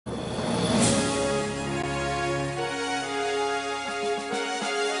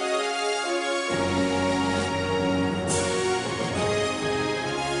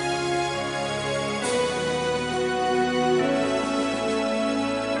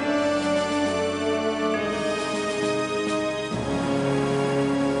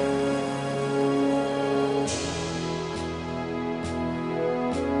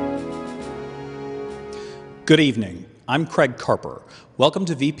Good evening. I'm Craig Carper. Welcome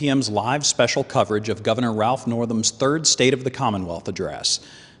to VPM's live special coverage of Governor Ralph Northam's third State of the Commonwealth Address.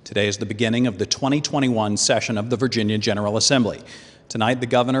 Today is the beginning of the 2021 session of the Virginia General Assembly. Tonight, the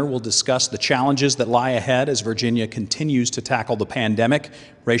governor will discuss the challenges that lie ahead as Virginia continues to tackle the pandemic,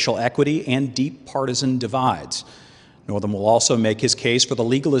 racial equity, and deep partisan divides. Northam will also make his case for the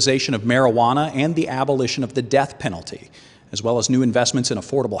legalization of marijuana and the abolition of the death penalty, as well as new investments in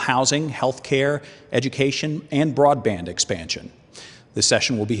affordable housing, health care, education, and broadband expansion. This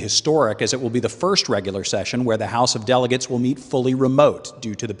session will be historic as it will be the first regular session where the House of Delegates will meet fully remote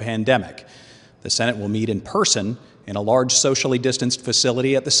due to the pandemic. The Senate will meet in person in a large socially distanced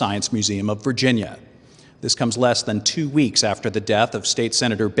facility at the Science Museum of Virginia. This comes less than 2 weeks after the death of State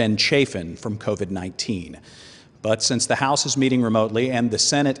Senator Ben Chafin from COVID-19. But since the House is meeting remotely and the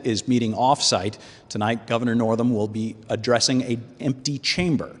Senate is meeting off-site, tonight Governor Northam will be addressing an empty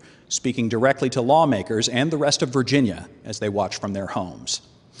chamber, speaking directly to lawmakers and the rest of Virginia as they watch from their homes.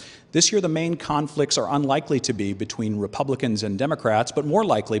 This year, the main conflicts are unlikely to be between Republicans and Democrats, but more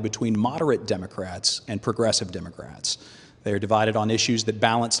likely between moderate Democrats and progressive Democrats. They are divided on issues that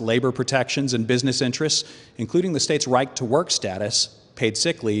balance labor protections and business interests, including the state's right to work status, paid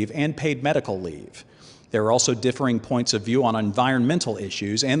sick leave, and paid medical leave. There are also differing points of view on environmental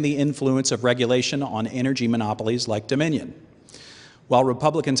issues and the influence of regulation on energy monopolies like Dominion. While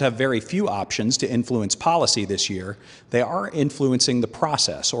Republicans have very few options to influence policy this year, they are influencing the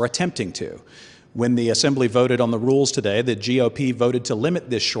process or attempting to. When the Assembly voted on the rules today, the GOP voted to limit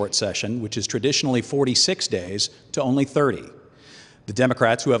this short session, which is traditionally 46 days, to only 30. The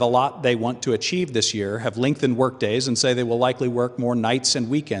Democrats, who have a lot they want to achieve this year, have lengthened workdays and say they will likely work more nights and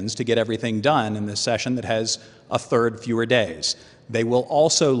weekends to get everything done in this session that has a third fewer days. They will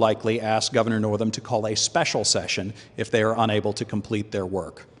also likely ask Governor Northam to call a special session if they are unable to complete their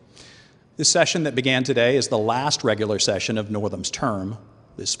work. This session that began today is the last regular session of Northam's term.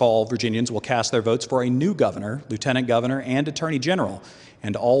 This fall, Virginians will cast their votes for a new governor, lieutenant governor, and attorney general,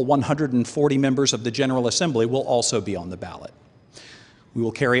 and all 140 members of the General Assembly will also be on the ballot. We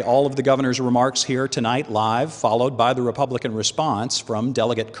will carry all of the governor's remarks here tonight live, followed by the Republican response from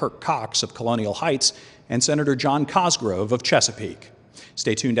Delegate Kirk Cox of Colonial Heights and Senator John Cosgrove of Chesapeake.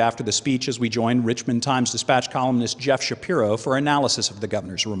 Stay tuned after the speech as we join Richmond Times-Dispatch columnist Jeff Shapiro for analysis of the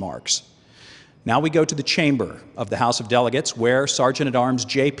governor's remarks. Now we go to the chamber of the House of Delegates, where Sergeant-at-Arms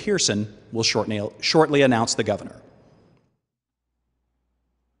Jay Pearson will shortly announce the governor.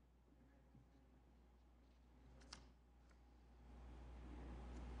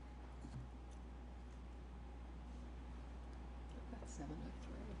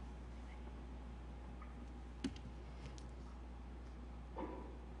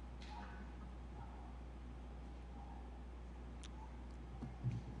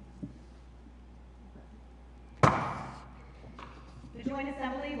 The joint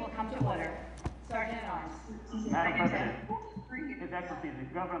assembly will come to order. Sergeant-at-Arms. Madam President, His Excellency,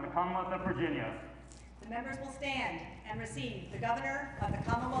 the Governor of the Commonwealth of Virginia. The members will stand and receive the Governor of the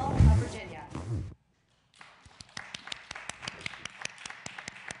Commonwealth of Virginia.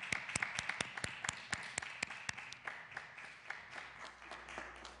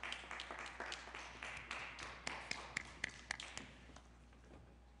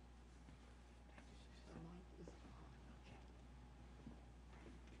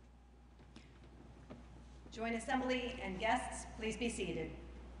 Joint Assembly and guests, please be seated.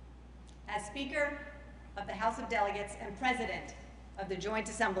 As Speaker of the House of Delegates and President of the Joint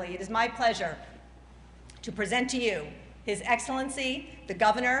Assembly, it is my pleasure to present to you His Excellency, the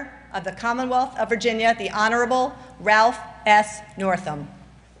Governor of the Commonwealth of Virginia, the Honorable Ralph S. Northam.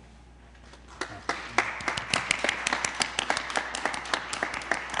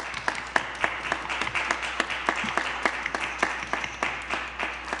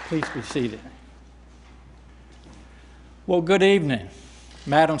 Please be seated. Well, good evening,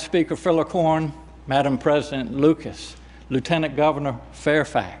 Madam Speaker Fillicorn, Madam President Lucas, Lieutenant Governor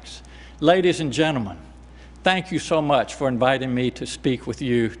Fairfax. Ladies and gentlemen, thank you so much for inviting me to speak with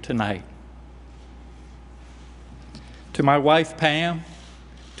you tonight. To my wife, Pam,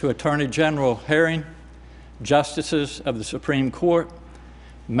 to Attorney General Herring, Justices of the Supreme Court,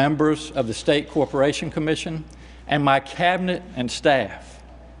 members of the State Corporation Commission, and my cabinet and staff,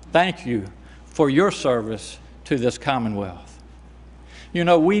 thank you for your service to this Commonwealth. You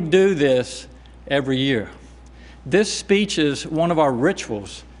know, we do this every year. This speech is one of our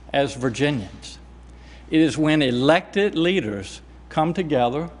rituals as Virginians. It is when elected leaders come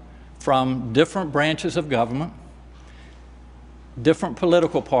together from different branches of government, different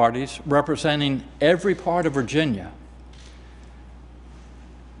political parties representing every part of Virginia,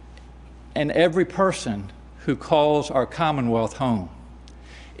 and every person who calls our Commonwealth home.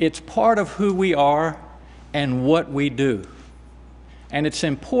 It's part of who we are and what we do. And it's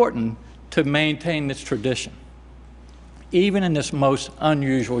important to maintain this tradition, even in this most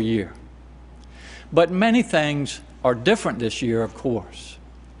unusual year. But many things are different this year, of course.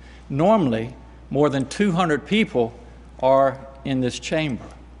 Normally, more than 200 people are in this chamber.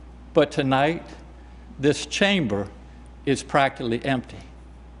 But tonight, this chamber is practically empty.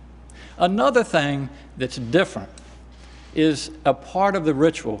 Another thing that's different is a part of the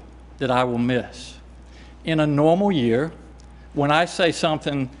ritual that I will miss. In a normal year, when I say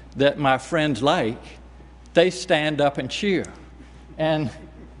something that my friends like, they stand up and cheer. And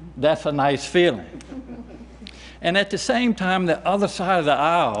that's a nice feeling. And at the same time, the other side of the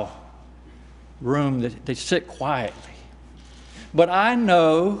aisle room, they sit quietly. But I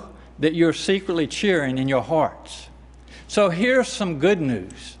know that you're secretly cheering in your hearts. So here's some good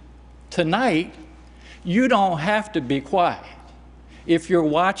news. Tonight, you don't have to be quiet. If you're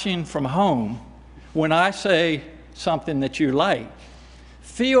watching from home, when I say something that you like,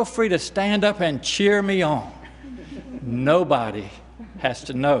 feel free to stand up and cheer me on. Nobody has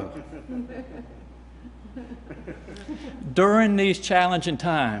to know. During these challenging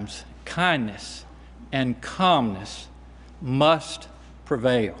times, kindness and calmness must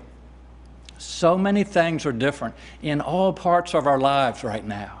prevail. So many things are different in all parts of our lives right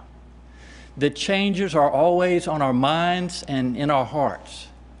now. The changes are always on our minds and in our hearts.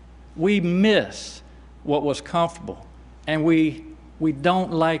 We miss what was comfortable, and we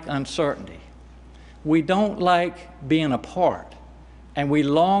don't like uncertainty. We don't like being apart, and we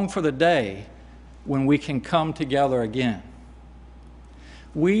long for the day when we can come together again.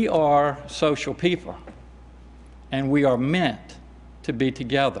 We are social people, and we are meant to be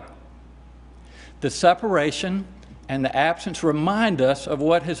together. The separation and the absence remind us of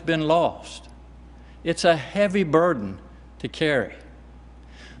what has been lost. It's a heavy burden to carry.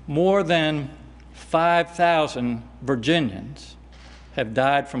 More than 5,000 Virginians have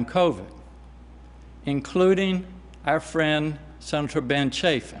died from COVID, including our friend Senator Ben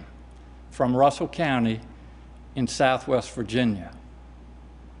Chafin from Russell County in Southwest Virginia.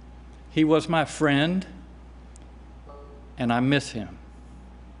 He was my friend, and I miss him.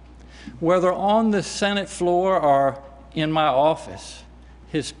 Whether on the Senate floor or in my office,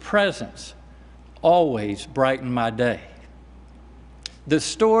 his presence always brightened my day. The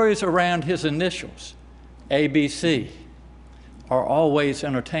stories around his initials, ABC, are always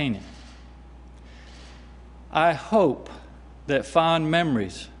entertaining. I hope that fond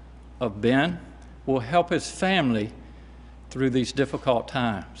memories of Ben will help his family through these difficult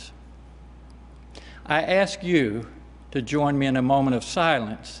times. I ask you to join me in a moment of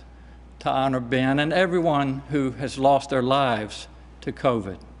silence to honor Ben and everyone who has lost their lives to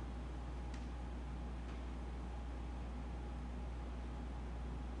COVID.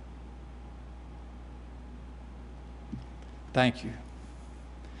 Thank you.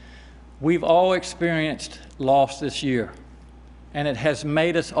 We've all experienced loss this year, and it has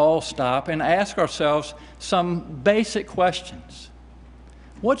made us all stop and ask ourselves some basic questions.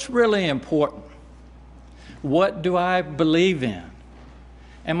 What's really important? What do I believe in?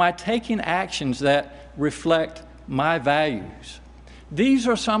 Am I taking actions that reflect my values? These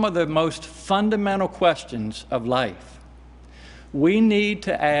are some of the most fundamental questions of life. We need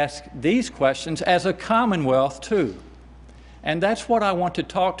to ask these questions as a Commonwealth too. And that's what I want to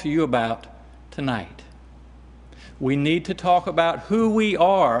talk to you about tonight. We need to talk about who we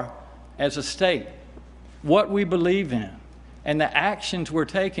are as a state, what we believe in, and the actions we're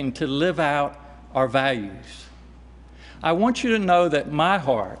taking to live out our values. I want you to know that my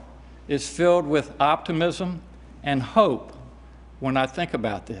heart is filled with optimism and hope when I think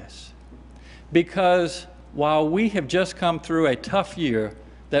about this. Because while we have just come through a tough year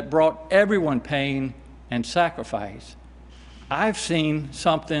that brought everyone pain and sacrifice, I've seen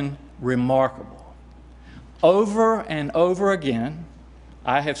something remarkable. Over and over again,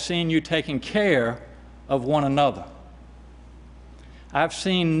 I have seen you taking care of one another. I've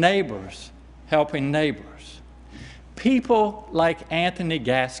seen neighbors helping neighbors. People like Anthony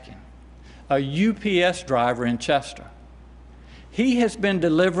Gaskin, a UPS driver in Chester. He has been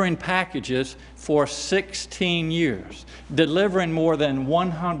delivering packages for 16 years, delivering more than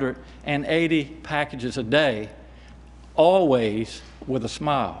 180 packages a day, always with a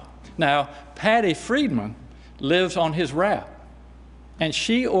smile. Now, Patty Friedman lives on his route, and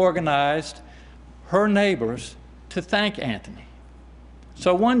she organized her neighbors to thank Anthony.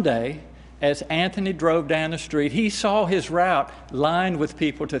 So one day, as Anthony drove down the street, he saw his route lined with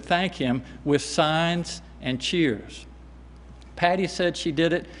people to thank him with signs and cheers. Patty said she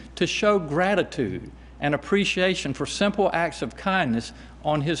did it to show gratitude and appreciation for simple acts of kindness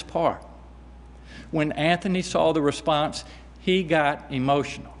on his part. When Anthony saw the response, he got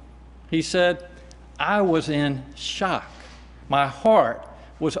emotional. He said, "I was in shock. My heart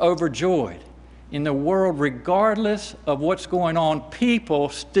was overjoyed. In the world, regardless of what's going on, people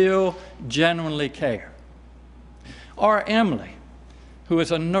still genuinely care." Or Emily, who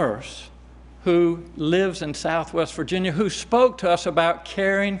is a nurse who lives in Southwest Virginia, who spoke to us about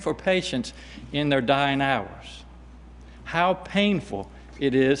caring for patients in their dying hours. How painful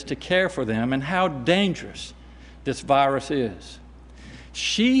it is to care for them and how dangerous this virus is.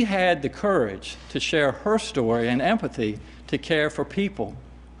 She had the courage to share her story and empathy to care for people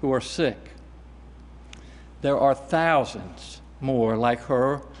who are sick. There are thousands more like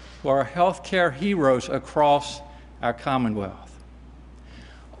her who are healthcare heroes across our Commonwealth.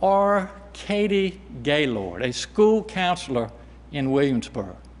 Or Katie Gaylord, a school counselor in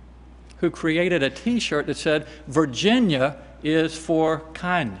Williamsburg, who created a t-shirt that said, "Virginia is for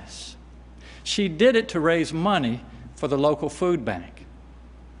kindness." She did it to raise money for the local food bank.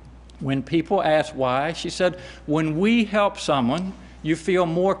 When people asked why, she said, "When we help someone, you feel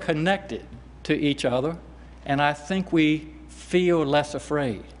more connected to each other, and I think we feel less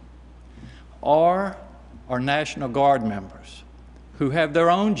afraid." Or our National Guard members, who have their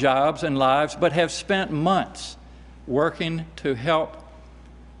own jobs and lives, but have spent months working to help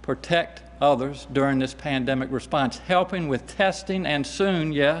protect others during this pandemic response, helping with testing and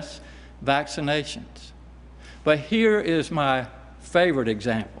soon, yes, vaccinations. But here is my favorite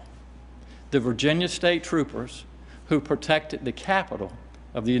example: the Virginia State Troopers who protected the Capitol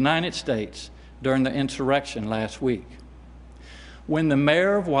of the United States during the insurrection last week. When the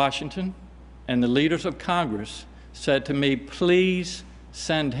mayor of Washington and the leaders of Congress said to me, "Please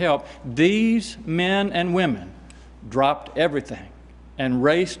send help," these men and women dropped everything and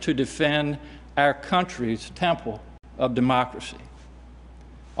raced to defend our country's temple of democracy.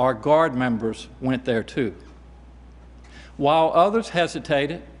 Our Guard members went there too. While others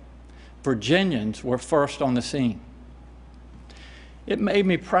hesitated, Virginians were first on the scene. It made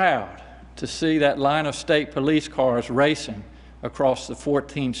me proud to see that line of state police cars racing across the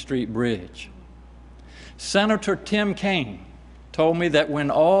 14th Street Bridge. Senator Tim Kaine told me that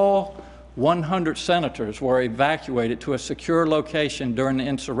when all 100 senators were evacuated to a secure location during the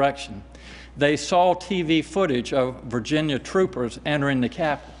insurrection, they saw TV footage of Virginia troopers entering the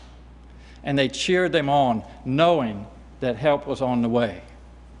Capitol, and they cheered them on, knowing that help was on the way.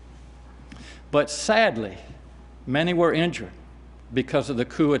 But sadly, many were injured because of the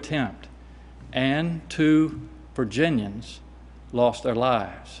coup attempt, and 2 Virginians lost their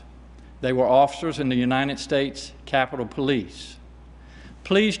lives. They were officers in the United States Capitol Police.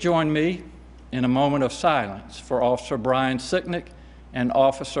 Please join me in a moment of silence for Officer Brian Sicknick and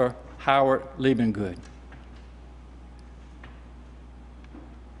Officer Howard Liebengood.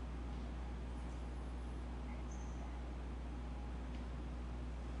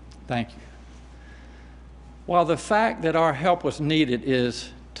 Thank you. While the fact that our help was needed is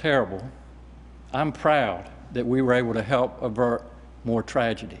terrible, I'm proud that we were able to help avert more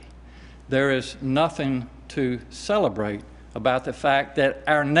tragedy. There is nothing to celebrate about the fact that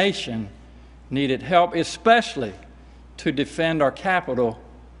our nation needed help, especially to defend our capital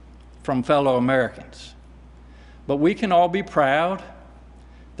from fellow Americans. But we can all be proud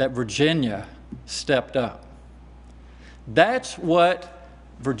that Virginia stepped up. That's what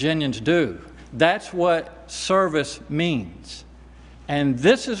Virginians do. That's what service means. And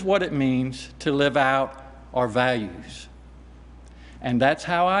this is what it means to live out our values. And that's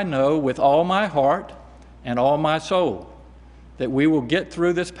how I know with all my heart and all my soul that we will get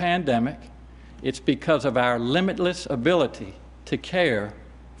through this pandemic. It's because of our limitless ability to care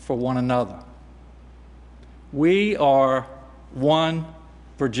for one another. We are one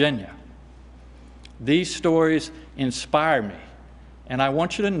Virginia. These stories inspire me, and I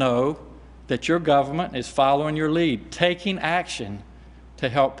want you to know that your government is following your lead, taking action to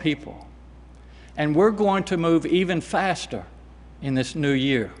help people. And we're going to move even faster in this new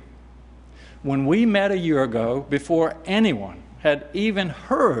year. When we met a year ago, before anyone had even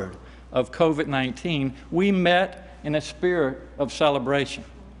heard of COVID-19, we met in a spirit of celebration.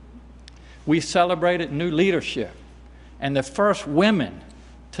 We celebrated new leadership and the first women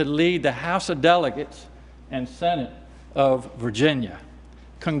to lead the House of Delegates and Senate of Virginia.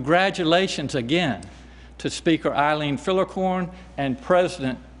 Congratulations again to Speaker Eileen Fillicorn and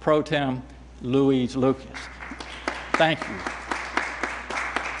President Pro Tem Louise Lucas. Thank you.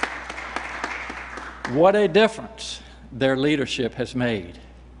 What a difference their leadership has made.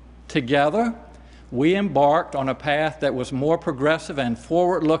 Together, we embarked on a path that was more progressive and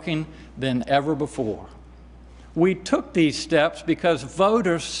forward-looking than ever before. We took these steps because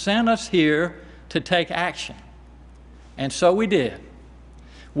voters sent us here to take action. And so we did.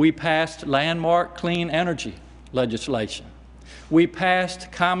 We passed landmark clean energy legislation. We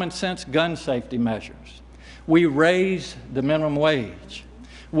passed common sense gun safety measures. We raised the minimum wage.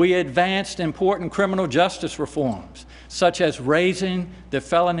 We advanced important criminal justice reforms, such as raising the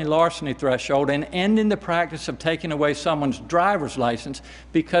felony larceny threshold and ending the practice of taking away someone's driver's license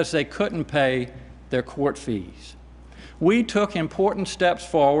because they couldn't pay their court fees. We took important steps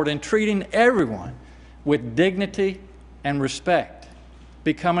forward in treating everyone with dignity and respect,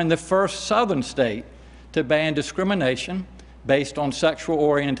 becoming the first Southern state to ban discrimination based on sexual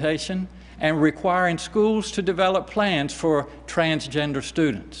orientation and requiring schools to develop plans for transgender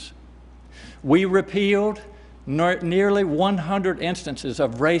students. We repealed nearly 100 instances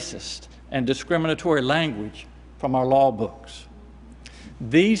of racist and discriminatory language from our law books.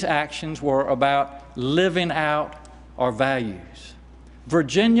 These actions were about living out our values.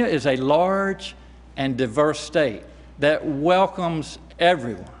 Virginia is a large and diverse state that welcomes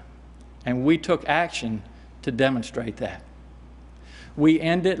everyone, and we took action to demonstrate that. We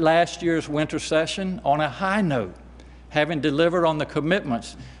ended last year's winter session on a high note, having delivered on the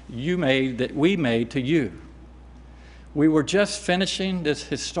commitments we made to you. We were just finishing this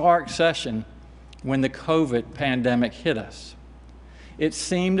historic session when the COVID pandemic hit us. It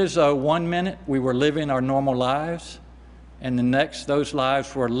seemed as though 1 minute we were living our normal lives, and the next those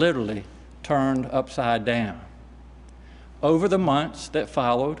lives were literally turned upside down. Over the months that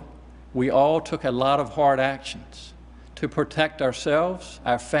followed, we all took a lot of hard actions to protect ourselves,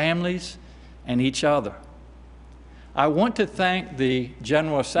 our families, and each other. I want to thank the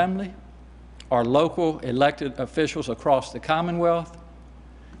General Assembly, our local elected officials across the Commonwealth,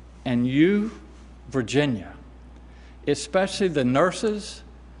 and you, Virginia, especially the nurses,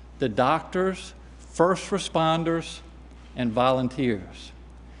 the doctors, first responders, and volunteers.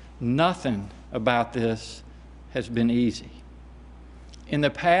 Nothing about this has been easy. In the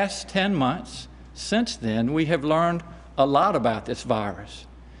past 10 months, since then, we have learned a lot about this virus.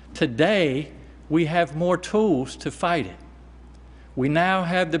 Today, we have more tools to fight it. We now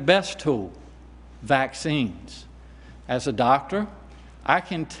have the best tool, vaccines. As a doctor, I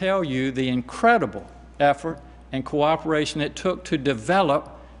can tell you the incredible effort and cooperation it took to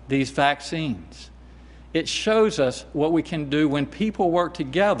develop these vaccines. It shows us what we can do when people work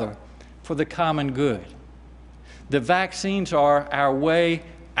together for the common good. The vaccines are our way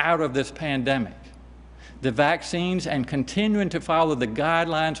out of this pandemic. The vaccines and continuing to follow the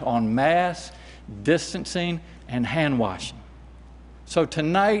guidelines on masks, distancing, and hand washing. So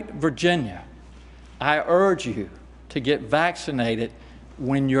tonight, Virginia, I urge you to get vaccinated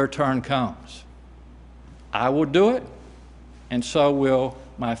when your turn comes. I will do it, and so will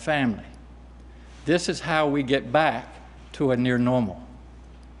my family. This is how we get back to a near normal.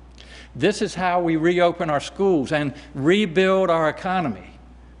 This is how we reopen our schools and rebuild our economy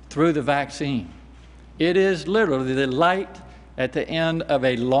through the vaccine. It is literally the light at the end of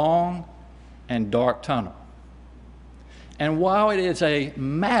a long and dark tunnel. And while it is a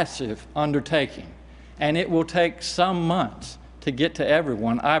massive undertaking, and it will take some months to get to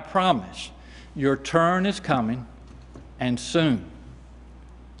everyone, I promise your turn is coming, and soon.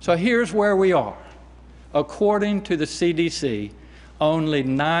 So here's where we are. According to the CDC, only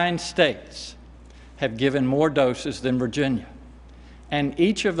 9 states have given more doses than Virginia, and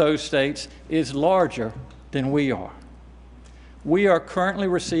each of those states is larger than we are. We are currently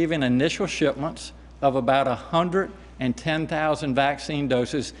receiving initial shipments of about 110,000 vaccine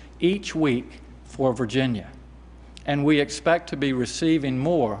doses each week for Virginia, and we expect to be receiving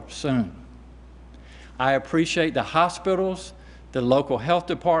more soon. I appreciate the hospitals, the local health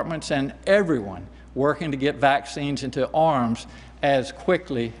departments, and everyone working to get vaccines into arms as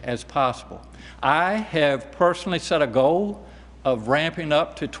quickly as possible. I have personally set a goal of ramping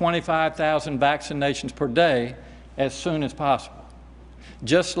up to 25,000 vaccinations per day as soon as possible.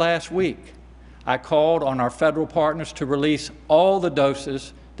 Just last week, I called on our federal partners to release all the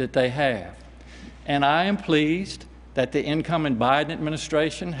doses that they have. And I am pleased that the incoming Biden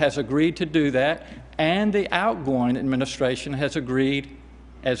administration has agreed to do that, and the outgoing administration has agreed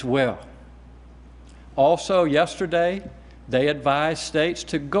as well. Also yesterday, they advised states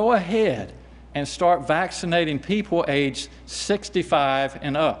to go ahead and start vaccinating people aged 65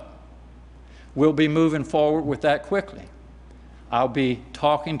 and up. We'll be moving forward with that quickly. I'll be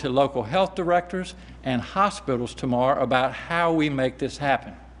talking to local health directors and hospitals tomorrow about how we make this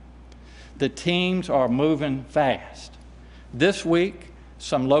happen. The teams are moving fast. This week,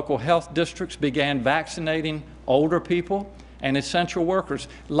 some local health districts began vaccinating older people, and essential workers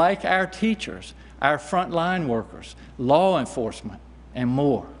like our teachers, our frontline workers, law enforcement, and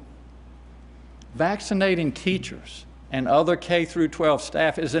more. Vaccinating teachers and other K-12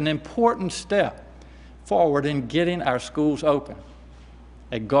 staff is an important step forward in getting our schools open,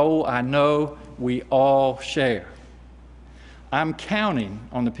 a goal I know we all share. I'm counting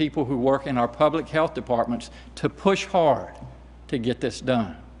on the people who work in our public health departments to push hard to get this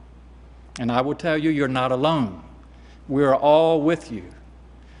done. And I will tell you, you're not alone. We're all with you.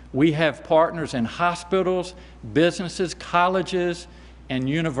 We have partners in hospitals, businesses, colleges, and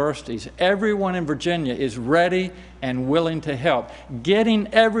universities. Everyone in Virginia is ready and willing to help. Getting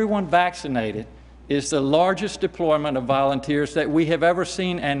everyone vaccinated is the largest deployment of volunteers that we have ever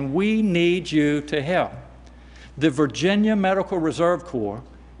seen, and we need you to help. The Virginia Medical Reserve Corps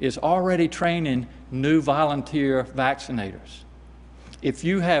is already training new volunteer vaccinators. If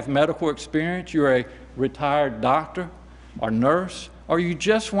you have medical experience, you're a retired doctor or nurse, or you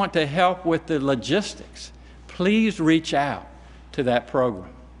just want to help with the logistics, please reach out to that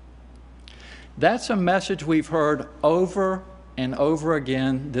program. That's a message we've heard over and over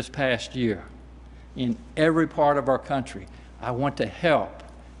again this past year in every part of our country. I want to help,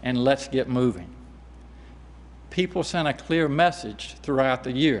 and let's get moving. People sent a clear message throughout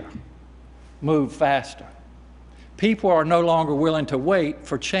the year: move faster. People are no longer willing to wait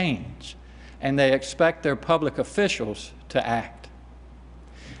for change, and they expect their public officials to act.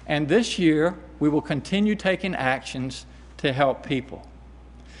 And this year, we will continue taking actions to help people.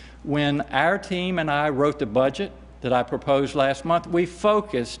 When our team and I wrote the budget that I proposed last month, we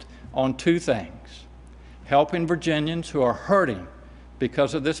focused on two things: helping Virginians who are hurting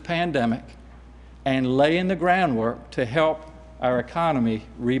because of this pandemic, and laying the groundwork to help our economy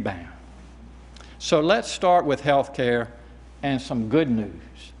rebound. So let's start with health care and some good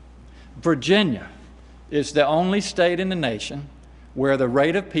news. Virginia is the only state in the nation where the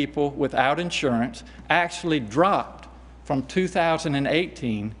rate of people without insurance actually dropped from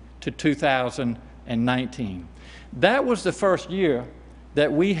 2018 to 2019. That was the first year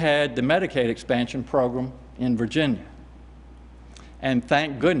that we had the Medicaid expansion program in Virginia. And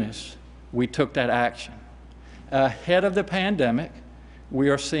thank goodness we took that action. Ahead of the pandemic, we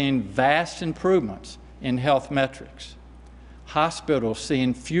are seeing vast improvements in health metrics. Hospitals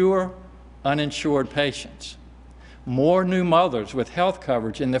seeing fewer uninsured patients, more new mothers with health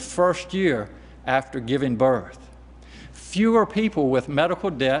coverage in the first year after giving birth, fewer people with medical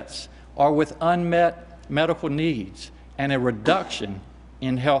debts or with unmet medical needs, and a reduction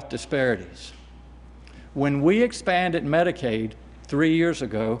in health disparities. When we expanded Medicaid 3 years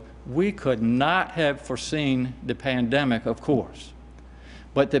ago, we could not have foreseen the pandemic, of course.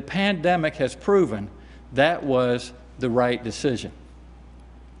 But the pandemic has proven that was the right decision.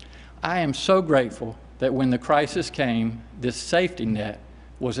 I am so grateful that when the crisis came, this safety net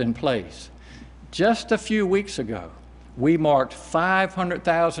was in place. Just a few weeks ago, we marked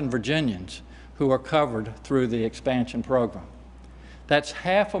 500,000 Virginians who are covered through the expansion program. That's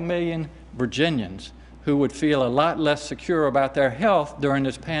 500,000 Virginians who would feel a lot less secure about their health during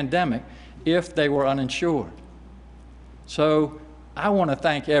this pandemic if they were uninsured. So I want to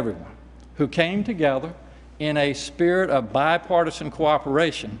thank everyone who came together in a spirit of bipartisan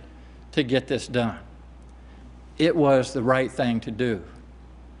cooperation to get this done. It was the right thing to do.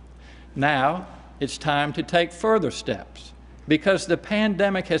 Now it's time to take further steps because the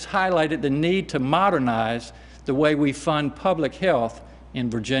pandemic has highlighted the need to modernize the way we fund public health in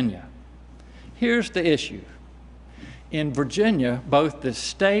Virginia. Here's the issue. In Virginia, both the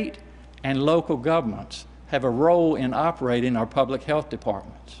state and local governments have a role in operating our public health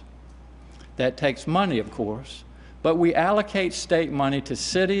departments. That takes money, of course, but we allocate state money to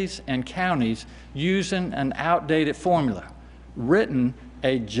cities and counties using an outdated formula written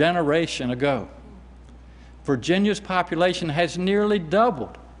a generation ago. Virginia's population has nearly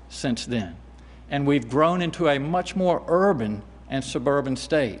doubled since then, and we've grown into a much more urban and suburban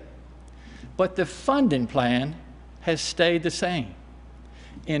state. But the funding plan has stayed the same.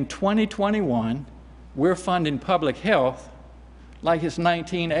 In 2021, we're funding public health like it's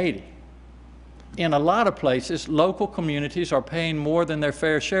 1980. In a lot of places, local communities are paying more than their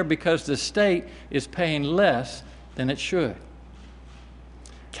fair share because the state is paying less than it should.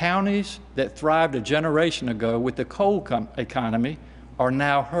 Counties that thrived a generation ago with the coal economy are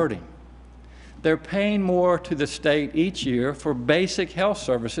now hurting. They're paying more to the state each year for basic health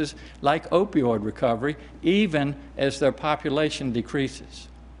services like opioid recovery, even as their population decreases.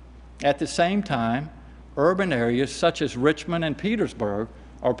 At the same time, urban areas such as Richmond and Petersburg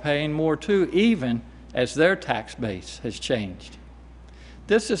are paying more too, even as their tax base has changed.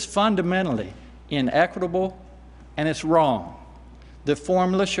 This is fundamentally inequitable and it's wrong. The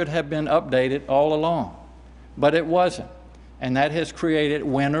formula should have been updated all along, but it wasn't, and that has created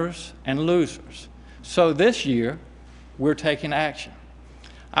winners and losers. So this year, we're taking action.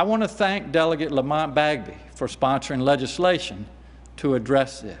 I want to thank Delegate Lamont Bagby for sponsoring legislation to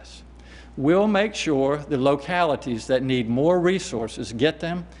address this. We'll make sure the localities that need more resources get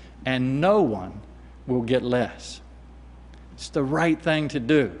them, and no one will get less. It's the right thing to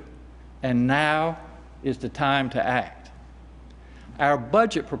do, and now is the time to act. Our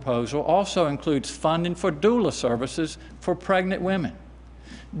budget proposal also includes funding for doula services for pregnant women.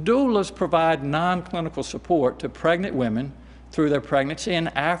 Doulas provide non-clinical support to pregnant women through their pregnancy and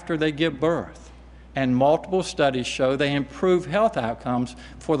after they give birth. And multiple studies show they improve health outcomes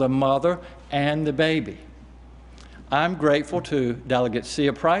for the mother and the baby. I'm grateful to Delegates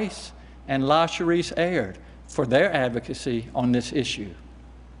Sia Price and LaSharice Aird for their advocacy on this issue.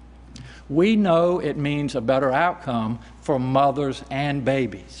 We know it means a better outcome for mothers and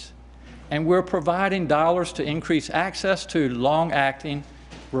babies. And we're providing dollars to increase access to long-acting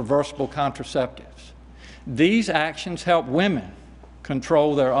reversible contraceptives. These actions help women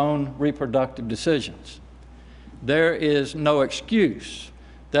control their own reproductive decisions. There is no excuse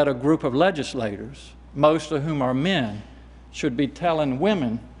that a group of legislators, most of whom are men, should be telling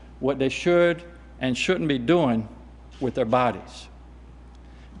women what they should and shouldn't be doing with their bodies.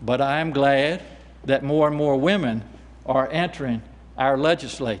 But I am glad that more and more women are entering our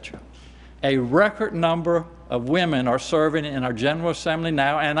legislature. A record number of women are serving in our General Assembly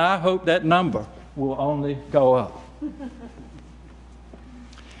now, and I hope that number will only go up.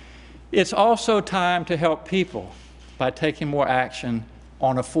 It's also time to help people by taking more action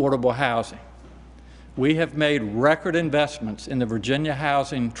on affordable housing. We have made record investments in the Virginia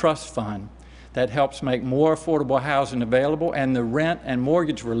Housing Trust Fund that helps make more affordable housing available, and the Rent and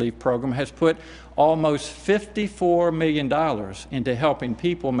Mortgage Relief Program has put almost $54 million into helping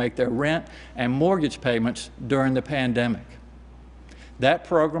people make their rent and mortgage payments during the pandemic. That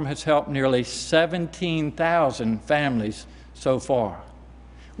program has helped nearly 17,000 families so far.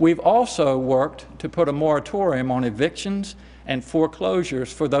 We've also worked to put a moratorium on evictions and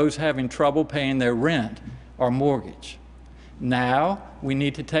foreclosures for those having trouble paying their rent or mortgage. Now we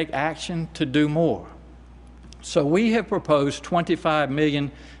need to take action to do more. So we have proposed $25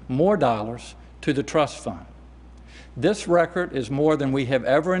 million more dollars to the trust fund. This record is more than we have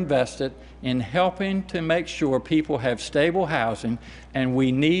ever invested in helping to make sure people have stable housing, and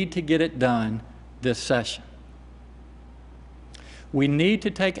we need to get it done this session. We need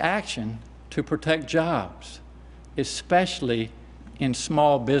to take action to protect jobs, especially in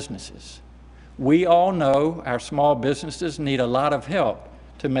small businesses. We all know our small businesses need a lot of help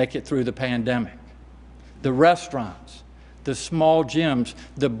to make it through the pandemic. The restaurants, the small gyms,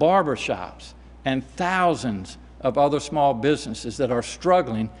 the barber shops, and thousands of other small businesses that are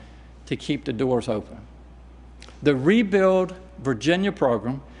struggling to keep the doors open. The Rebuild Virginia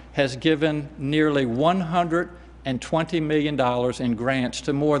program has given nearly $120 million in grants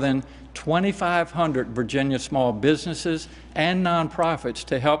to more than 2,500 Virginia small businesses and nonprofits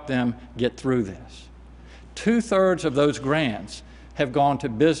to help them get through this. 2/3 of those grants have gone to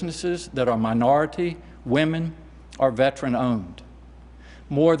businesses that are minority, women, or veteran-owned.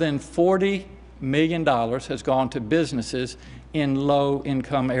 More than $40 million has gone to businesses in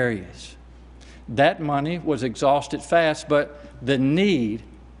low-income areas. That money was exhausted fast, but the need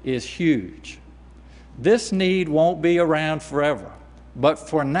is huge. This need won't be around forever, but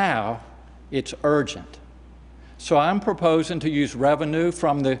for now, it's urgent. So I'm proposing to use revenue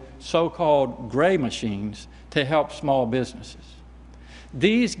from the so-called gray machines to help small businesses.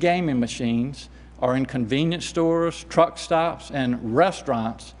 These gaming machines are in convenience stores, truck stops, and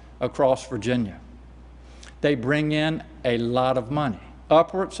restaurants across Virginia. They bring in a lot of money,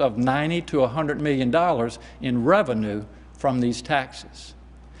 upwards of $90 to $100 million in revenue from these taxes.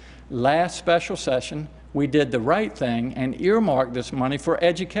 Last special session, we did the right thing and earmarked this money for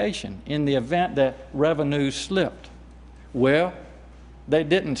education in the event that revenues slipped. Well, they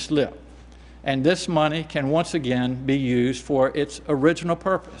didn't slip. And this money can once again be used for its original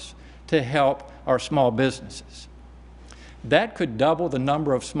purpose, to help our small businesses. That could double the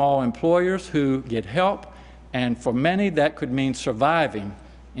number of small employers who get help, and for many that could mean surviving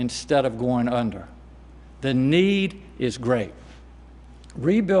instead of going under. The need is great.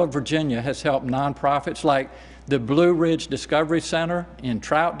 Rebuild Virginia has helped nonprofits like the Blue Ridge Discovery Center in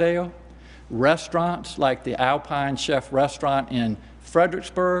Troutdale, restaurants like the Alpine Chef restaurant in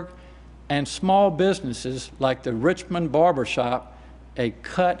Fredericksburg, and small businesses like the Richmond Barber Shop, a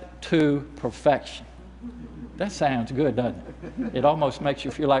cut to perfection. That sounds good, doesn't it? It almost makes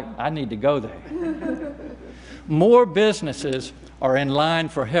you feel like I need to go there. More businesses are in line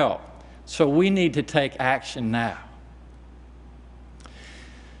for help, so we need to take action now.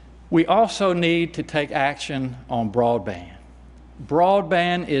 We also need to take action on broadband.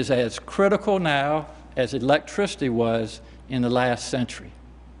 Broadband is as critical now as electricity was in the last century.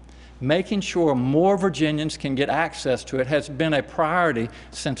 Making sure more Virginians can get access to it has been a priority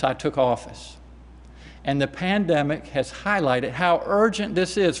since I took office. And the pandemic has highlighted how urgent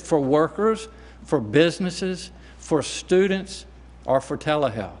this is for workers, for businesses, for students, or for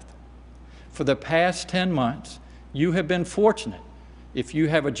telehealth. For the past 10 months, you have been fortunate if you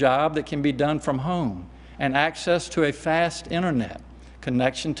have a job that can be done from home and access to a fast internet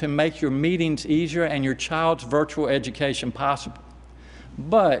connection to make your meetings easier and your child's virtual education possible.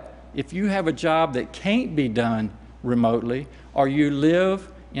 But if you have a job that can't be done remotely, or you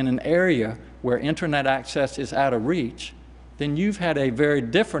live in an area where internet access is out of reach, then you've had a very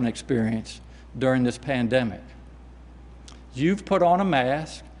different experience during this pandemic. You've put on a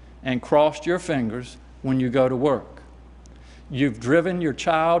mask and crossed your fingers when you go to work. You've driven your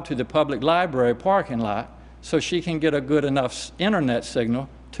child to the public library parking lot so she can get a good enough internet signal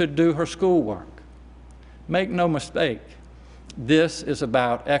to do her schoolwork. Make no mistake, this is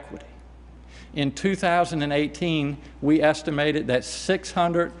about equity. In 2018, we estimated that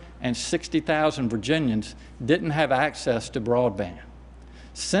 660,000 Virginians didn't have access to broadband.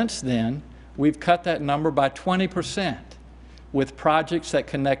 Since then, we've cut that number by 20% with projects that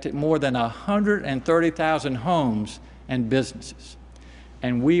connected more than 130,000 homes and businesses.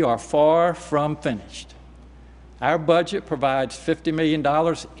 And we are far from finished. Our budget provides $50 million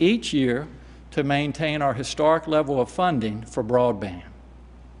each year to maintain our historic level of funding for broadband.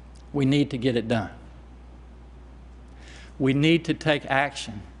 We need to get it done. We need to take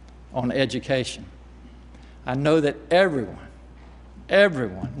action on education. I know that everyone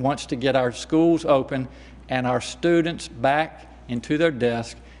wants to get our schools open and our students back into their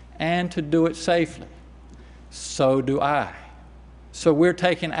desk and to do it safely. So do I. So we're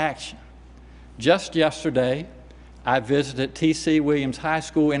taking action. Just yesterday, I visited T.C. Williams High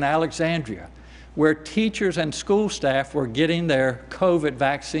School in Alexandria, where teachers and school staff were getting their COVID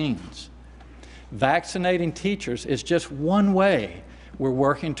vaccines. Vaccinating teachers is just one way we're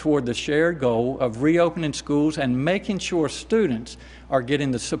working toward the shared goal of reopening schools and making sure students are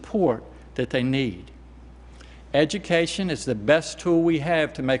getting the support that they need. Education is the best tool we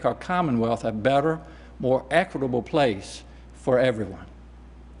have to make our Commonwealth a better, more equitable place for everyone.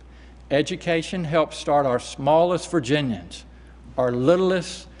 Education helps start our smallest Virginians, our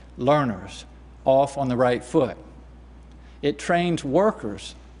littlest learners, off on the right foot. It trains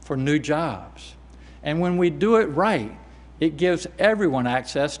workers for new jobs. And when we do it right, it gives everyone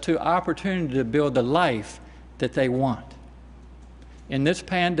access to opportunity to build the life that they want. In this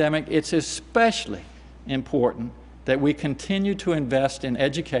pandemic, it's especially important that we continue to invest in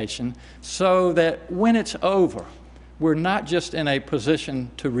education so that when it's over, we're not just in a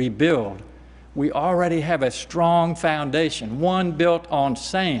position to rebuild. We already have a strong foundation, one built on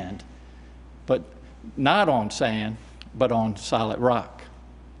sand, but not on sand, but on solid rock.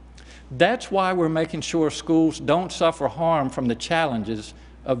 That's why we're making sure schools don't suffer harm from the challenges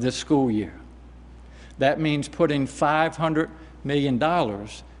of this school year. That means putting $500 million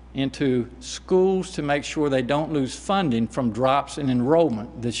into schools to make sure they don't lose funding from drops in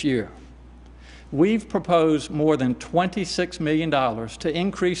enrollment this year. We've proposed more than $26 million to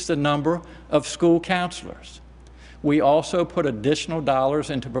increase the number of school counselors. We also put additional dollars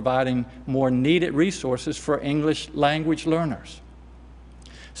into providing more needed resources for English language learners.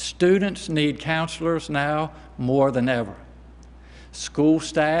 Students need counselors now more than ever. School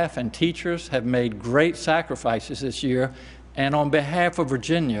staff and teachers have made great sacrifices this year, and on behalf of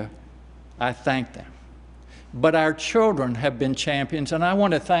Virginia, I thank them. But our children have been champions, and I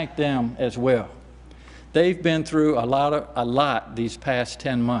want to thank them as well. They've been through a lot these past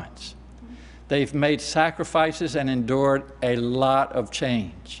 10 months. They've made sacrifices and endured a lot of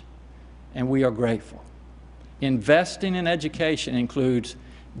change, and we are grateful. Investing in education includes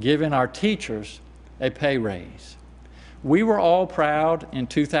giving our teachers a pay raise. We were all proud in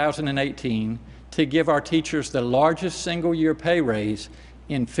 2018 to give our teachers the largest single-year pay raise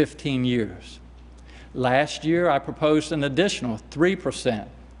in 15 years. Last year, I proposed an additional 3%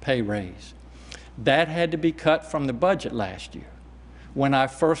 pay raise. That had to be cut from the budget last year. When I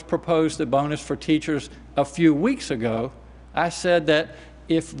first proposed the bonus for teachers a few weeks ago, I said that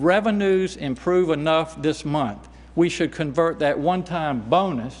if revenues improve enough this month, we should convert that one-time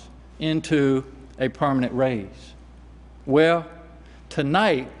bonus into a permanent raise. Well,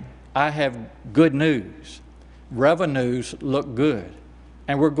 tonight I have good news. Revenues look good,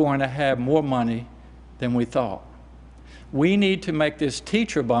 and we're going to have more money than we thought. We need to make this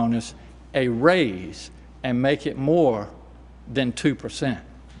teacher bonus a raise and make it more than 2%.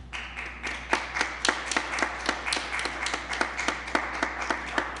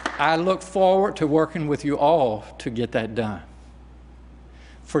 I look forward to working with you all to get that done.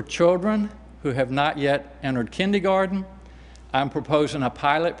 For children who have not yet entered kindergarten, I'm proposing a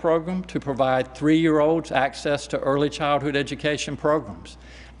pilot program to provide 3-year-olds access to early childhood education programs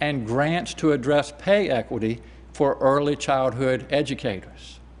and grants to address pay equity for early childhood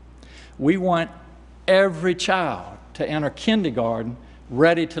educators. We want every child to enter kindergarten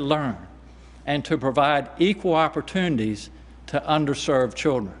ready to learn and to provide equal opportunities to underserved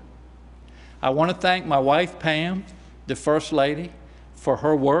children. I want to thank my wife, Pam, the First Lady, for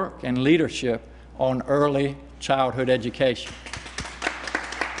her work and leadership on early childhood education.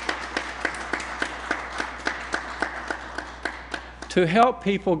 To help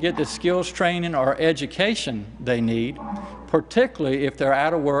people get the skills training or education they need, particularly if they're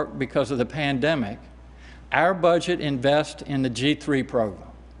out of work because of the pandemic, our budget invests in the G3 program.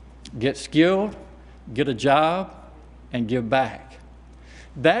 Get skilled, get a job, and give back.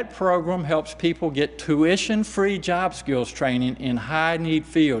 That program helps people get tuition-free job skills training in high-need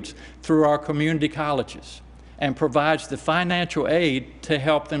fields through our community colleges and provides the financial aid to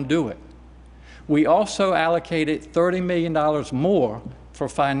help them do it. We also allocated $30 million more for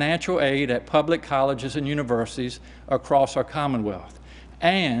financial aid at public colleges and universities across our Commonwealth,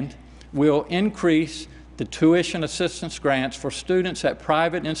 and we'll increase the tuition assistance grants for students at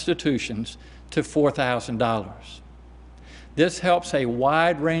private institutions to $4,000. This helps a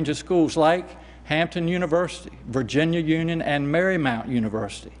wide range of schools like Hampton University, Virginia Union, and Marymount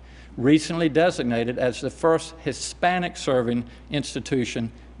University, recently designated as the first Hispanic-serving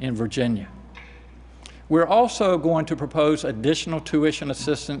institution in Virginia. We're also going to propose additional tuition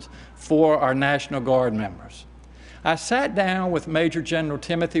assistance for our National Guard members. I sat down with Major General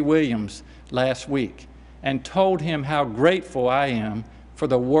Timothy Williams last week and told him how grateful I am for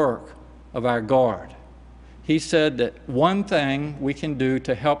the work of our Guard. He said that one thing we can do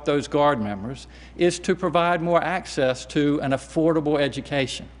to help those Guard members is to provide more access to an affordable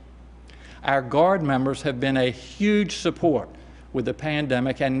education. Our Guard members have been a huge support with the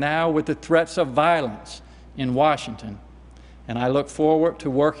pandemic and now with the threats of violence in Washington, and I look forward to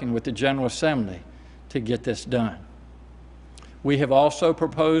working with the General Assembly to get this done. We have also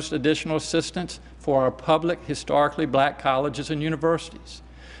proposed additional assistance for our public historically black colleges and universities,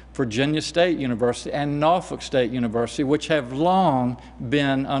 Virginia State University and Norfolk State University, which have long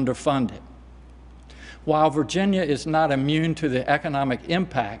been underfunded. While Virginia is not immune to the economic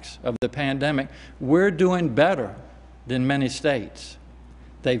impacts of the pandemic, we're doing better than many states.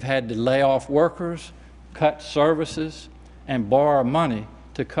 They've had to lay off workers, cut services, and borrow money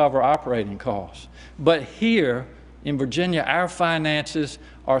to cover operating costs. But here in Virginia, our finances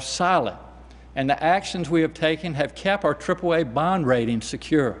are solid, and the actions we have taken have kept our AAA bond rating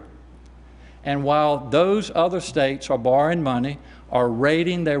secure. And while those other states are borrowing money or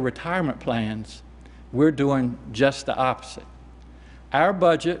rating their retirement plans, we're doing just the opposite. Our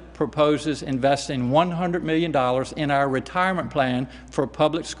budget proposes investing $100 million in our retirement plan for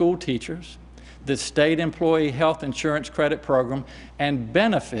public school teachers, the State Employee Health Insurance Credit Program, and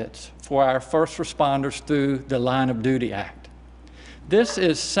benefits for our first responders through the Line of Duty Act. This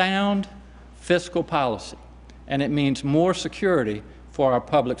is sound fiscal policy, and it means more security for our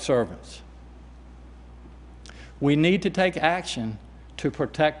public servants. We need to take action to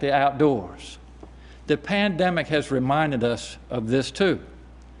protect the outdoors. The pandemic has reminded us of this too.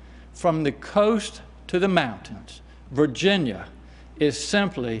 From the coast to the mountains, Virginia is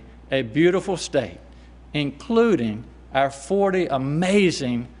simply a beautiful state, including our 40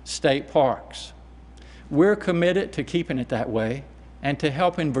 amazing state parks. We're committed to keeping it that way and to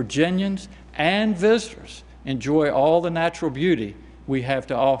helping Virginians and visitors enjoy all the natural beauty we have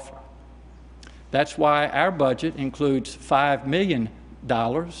to offer. That's why our budget includes $5 million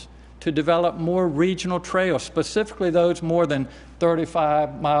to develop more regional trails, specifically those more than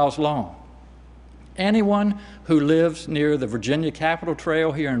 35 miles long. Anyone who lives near the Virginia Capitol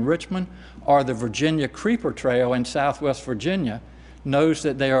Trail here in Richmond or the Virginia Creeper Trail in Southwest Virginia knows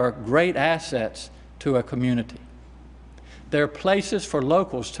that they are great assets to a community. They're places for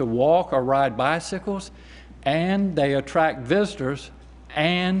locals to walk or ride bicycles, and they attract visitors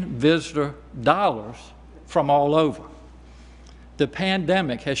and visitor dollars from all over. The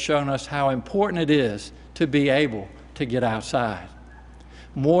pandemic has shown us how important it is to be able to get outside.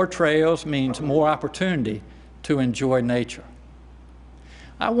 More trails means more opportunity to enjoy nature.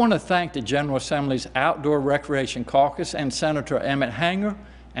 I want to thank the General Assembly's Outdoor Recreation Caucus and Senator Emmett Hanger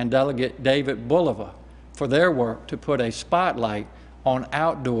and Delegate David Bulliver for their work to put a spotlight on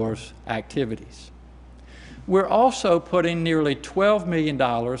outdoors activities. We're also putting nearly $12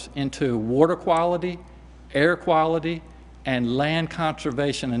 million into water quality, air quality, and land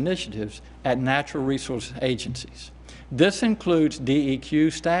conservation initiatives at natural resource agencies. This includes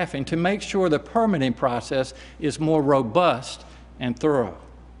DEQ staffing to make sure the permitting process is more robust and thorough.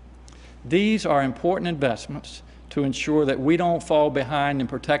 These are important investments to ensure that we don't fall behind in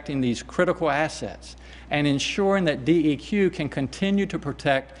protecting these critical assets and ensuring that DEQ can continue to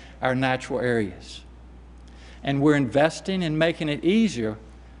protect our natural areas. And we're investing in making it easier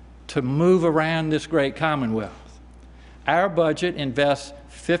to move around this great Commonwealth. Our budget invests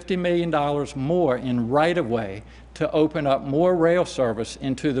 $50 million more in right-of-way to open up more rail service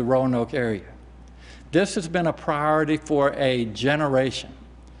into the Roanoke area. This has been a priority for a generation.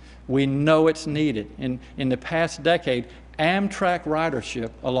 We know it's needed. In the past decade, Amtrak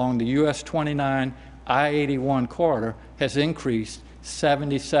ridership along the US 29 I-81 corridor has increased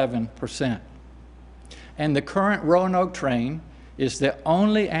 77%. And the current Roanoke train is the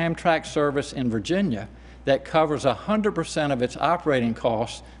only Amtrak service in Virginia that covers 100% of its operating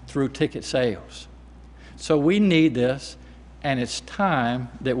costs through ticket sales. So we need this, and it's time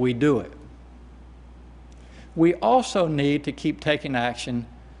that we do it. We also need to keep taking action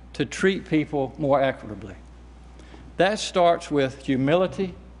to treat people more equitably. That starts with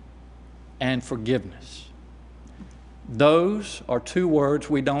humility and forgiveness. Those are two words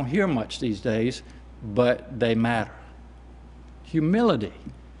we don't hear much these days, but they matter. Humility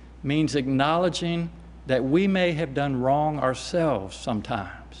means acknowledging that we may have done wrong ourselves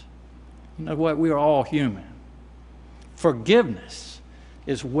sometimes. You know what? We are all human. Forgiveness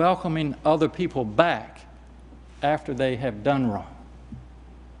is welcoming other people back after they have done wrong.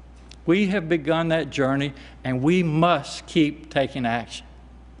 We have begun that journey, and we must keep taking action.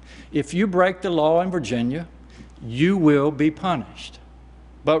 If you break the law in Virginia, you will be punished.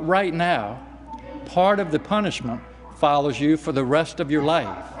 But right now, part of the punishment follows you for the rest of your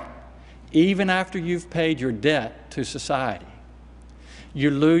life, even after you've paid your debt to society. You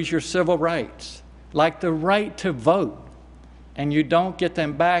lose your civil rights, like the right to vote, and you don't get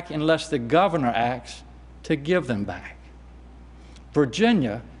them back unless the governor acts to give them back.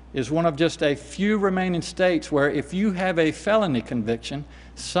 Virginia is one of just a few remaining states where if you have a felony conviction,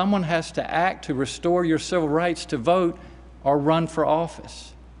 someone has to act to restore your civil rights to vote or run for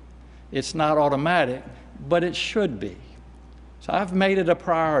office. It's not automatic, but it should be. So I've made it a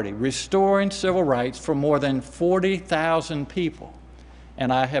priority, restoring civil rights for more than 40,000 people.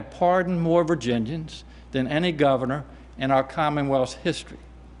 And I have pardoned more Virginians than any governor in our Commonwealth's history.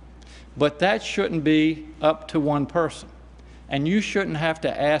 But that shouldn't be up to one person. And you shouldn't have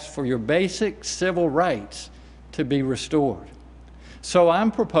to ask for your basic civil rights to be restored. So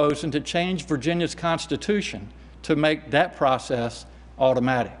I'm proposing to change Virginia's Constitution to make that process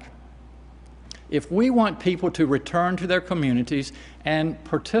automatic. If we want people to return to their communities and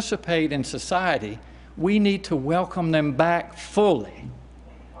participate in society, we need to welcome them back fully.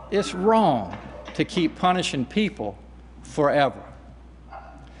 It's wrong to keep punishing people forever.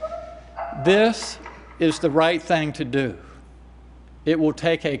 This is the right thing to do. It will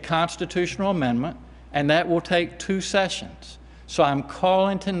take a constitutional amendment, and that will take 2 sessions. So I'm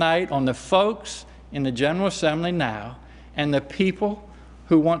calling tonight on the folks in the General Assembly now and the people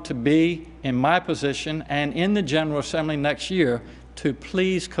who want to be in my position and in the General Assembly next year to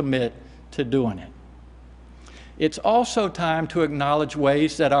please commit to doing it. It's also time to acknowledge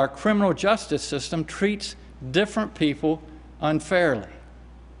ways that our criminal justice system treats different people unfairly.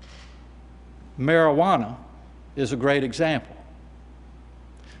 Marijuana is a great example.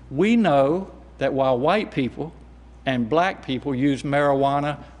 We know that while white people and black people use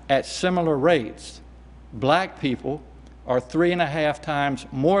marijuana at similar rates, black people are 3.5 times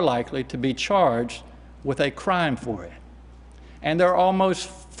more likely to be charged with a crime for it. And they're almost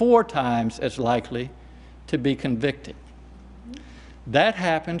 4 times as likely to be convicted. That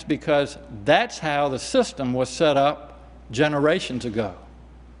happens because that's how the system was set up generations ago.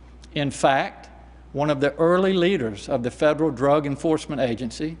 In fact, one of the early leaders of the Federal Drug Enforcement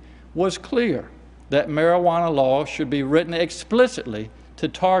Agency was clear that marijuana laws should be written explicitly to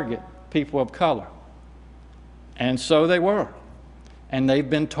target people of color. And so they were. And they've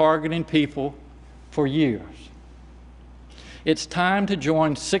been targeting people for years. It's time to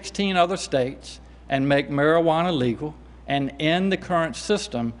join 16 other states and make marijuana legal and end the current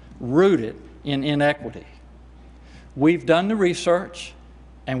system rooted in inequity. We've done the research,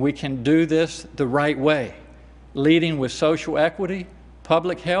 and we can do this the right way, leading with social equity,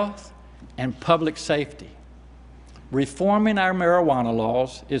 public health, and public safety. reforming our marijuana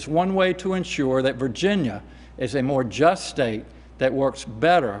laws is one way to ensure that Virginia is a more just state that works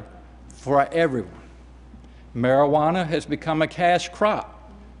better for everyone. Marijuana has become a cash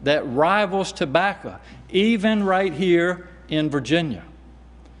crop that rivals tobacco, even right here in Virginia.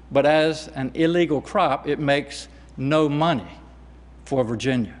 But as an illegal crop, it makes no money for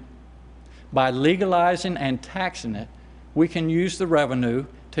Virginia. By legalizing and taxing it, we can use the revenue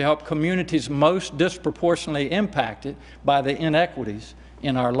to help communities most disproportionately impacted by the inequities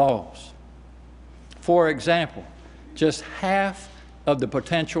in our laws. For example, just half of the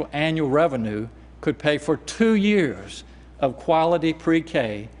potential annual revenue could pay for 2 years of quality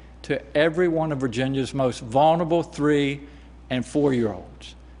pre-K to every one of Virginia's most vulnerable 3- and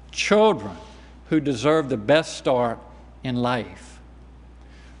 4-year-olds, children who deserve the best start in life.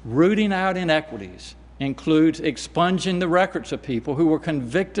 Rooting out inequities includes expunging the records of people who were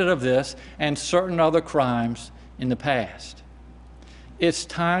convicted of this and certain other crimes in the past. It's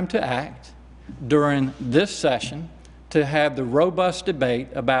time to act during this session to have the robust debate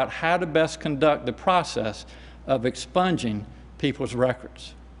about how to best conduct the process of expunging people's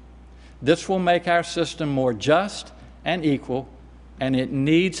records. This will make our system more just and equal, and it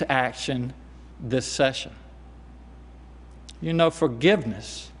needs action this session. You know,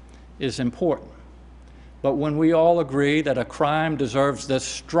 forgiveness is important. But when we all agree that a crime deserves the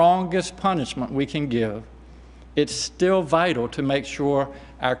strongest punishment we can give, it's still vital to make sure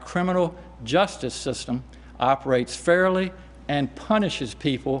our criminal justice system operates fairly and punishes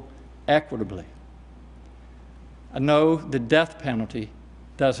people equitably. I know the death penalty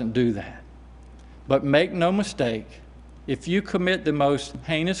doesn't do that. But make no mistake, if you commit the most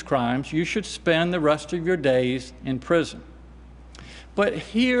heinous crimes, you should spend the rest of your days in prison. But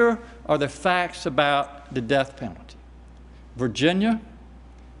here are the facts about the death penalty. Virginia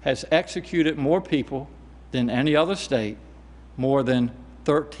has executed more people than any other state, more than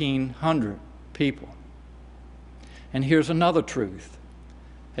 1,300 people. And here's another truth.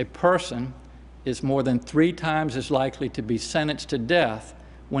 A person is more than 3 times as likely to be sentenced to death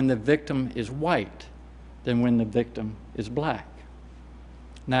when the victim is white than when the victim is black.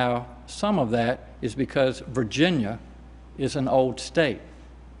 Now, some of that is because Virginia is an old state,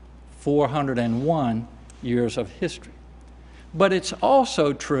 401 years of history. But it's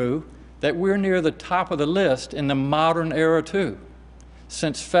also true that we're near the top of the list in the modern era too,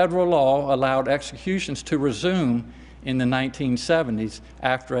 since federal law allowed executions to resume in the 1970s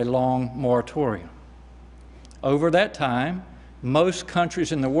after a long moratorium. Over that time, most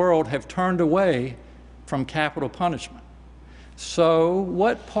countries in the world have turned away from capital punishment. So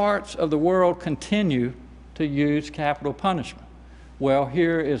what parts of the world continue to use capital punishment? Well,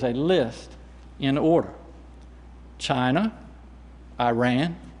 here is a list in order. China,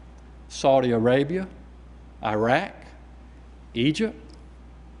 Iran, Saudi Arabia, Iraq, Egypt,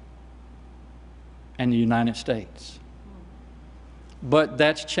 and the United States. But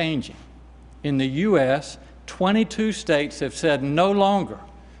that's changing. In the U.S., 22 states have said no longer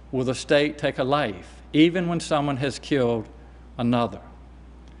will the state take a life, even when someone has killed another.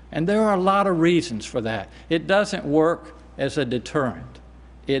 And there are a lot of reasons for that. It doesn't work as a deterrent.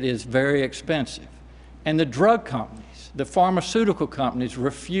 It is very expensive. And the drug companies, the pharmaceutical companies,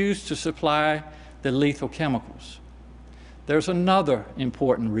 refuse to supply the lethal chemicals. There's another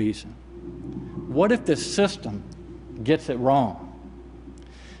important reason. What if the system gets it wrong?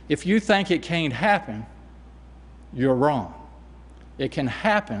 If you think it can't happen, you're wrong. It can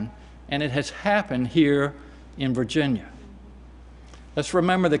happen, and it has happened here in Virginia. Let's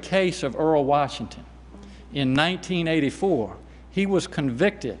remember the case of Earl Washington. In 1984, he was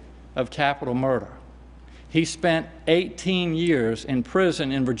convicted of capital murder. He spent 18 years in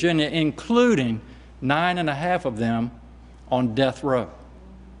prison in Virginia, including 9.5 of them on death row.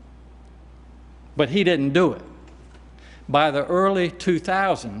 But he didn't do it. By the early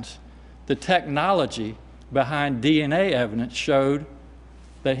 2000s, the technology behind DNA evidence showed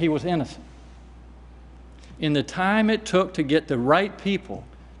that he was innocent. In the time it took to get the right people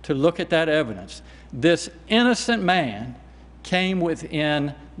to look at that evidence, this innocent man came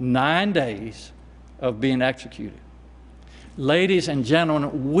within 9 days of being executed. Ladies and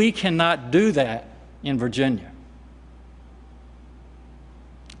gentlemen, we cannot do that in Virginia.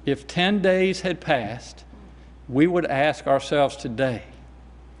 If 10 days had passed, we would ask ourselves today,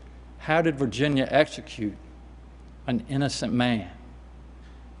 how did Virginia execute an innocent man?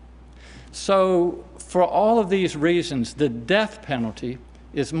 So, for all of these reasons, the death penalty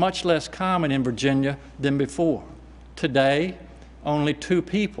is much less common in Virginia than before. Today, only 2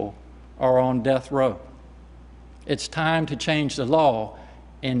 people are on death row. It's time to change the law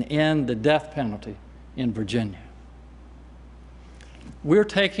and end the death penalty in Virginia. We're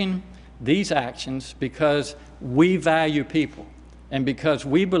taking these actions because we value people and because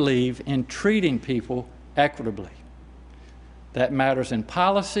we believe in treating people equitably. That matters in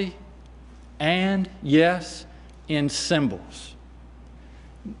policy and, yes, in symbols.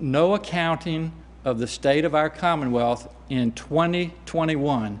 No accounting of the state of our Commonwealth in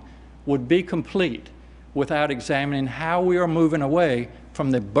 2021 would be complete without examining how we are moving away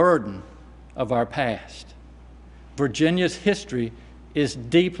from the burden of our past. Virginia's history is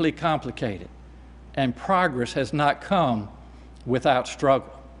deeply complicated, and progress has not come without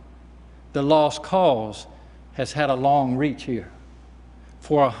struggle. The lost cause has had a long reach here.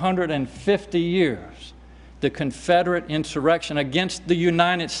 For 150 years, the Confederate insurrection against the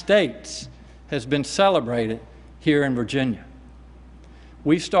United States has been celebrated here in Virginia.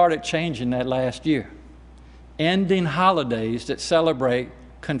 We started changing that last year, ending holidays that celebrate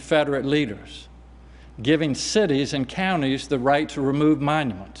Confederate leaders, giving cities and counties the right to remove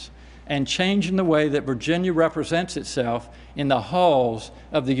monuments, and changing the way that Virginia represents itself in the halls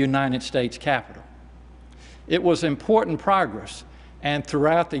of the United States Capitol. It was important progress, and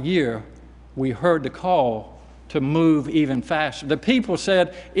throughout the year, we heard the call to move even faster. The people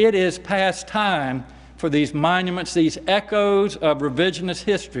said, it is past time for these monuments, these echoes of revisionist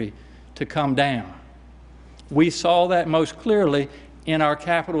history, to come down. We saw that most clearly in our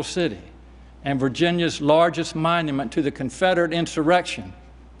capital city, and Virginia's largest monument to the Confederate insurrection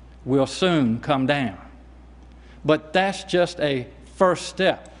will soon come down. But that's just a first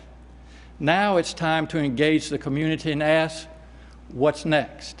step. Now it's time to engage the community and ask, what's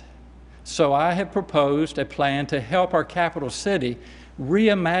next? So I have proposed a plan to help our capital city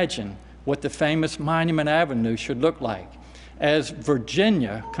reimagine what the famous Monument Avenue should look like as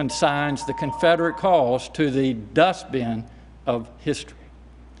Virginia consigns the Confederate cause to the dustbin of history.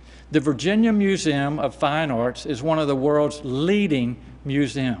 The Virginia Museum of Fine Arts is one of the world's leading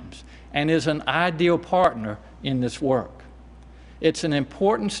museums and is an ideal partner in this work. It's an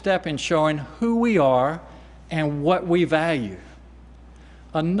important step in showing who we are and what we value.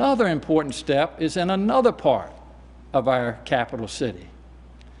 Another important step is in another part of our capital city.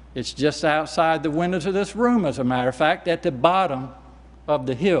 It's just outside the windows of this room, as a matter of fact, at the bottom of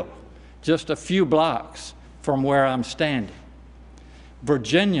the hill, just a few blocks from where I'm standing.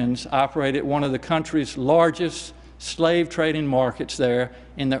 Virginians operated one of the country's largest slave trading markets there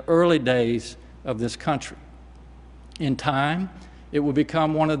in the early days of this country. In time, it will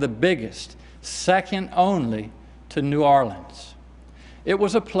become one of the biggest, second only to New Orleans. It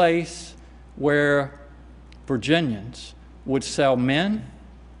was a place where Virginians would sell men,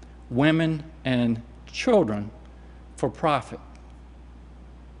 women, and children for profit.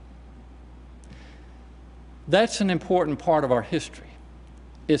 That's an important part of our history.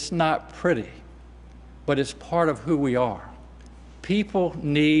 It's not pretty, but it's part of who we are. People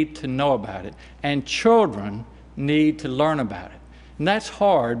need to know about it, and children need to learn about it. And that's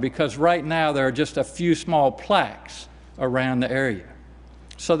hard because right now there are just a few small plaques around the area.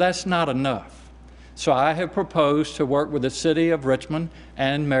 So that's not enough. So I have proposed to work with the City of Richmond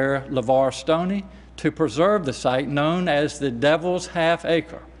and Mayor LeVar Stoney to preserve the site known as the Devil's Half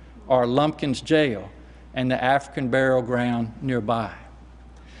Acre, or Lumpkin's Jail, and the African burial ground nearby.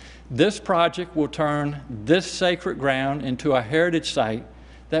 This project will turn this sacred ground into a heritage site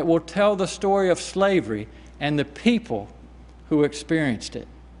that will tell the story of slavery and the people who experienced it.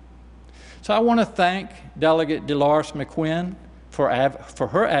 So I want to thank Delegate Delores McQuinn for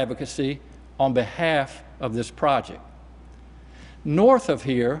her advocacy on behalf of this project. North of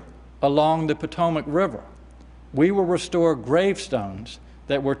here, along the Potomac River, we will restore gravestones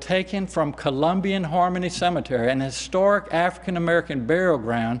that were taken from Columbian Harmony Cemetery, an historic African-American burial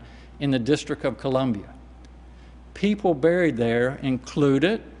ground in the District of Columbia. People buried there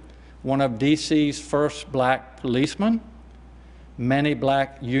included one of D.C.'s first black policemen, many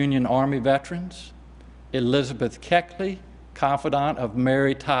black Union Army veterans, Elizabeth Keckley, confidant of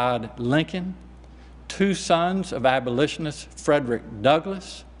Mary Todd Lincoln, two sons of abolitionist Frederick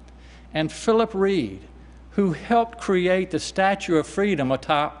Douglass, and Philip Reed, who helped create the Statue of Freedom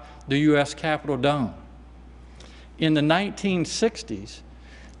atop the U.S. Capitol dome. In the 1960s,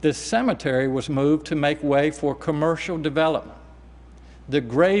 the cemetery was moved to make way for commercial development. The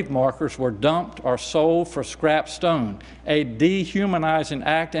grave markers were dumped or sold for scrap stone, a dehumanizing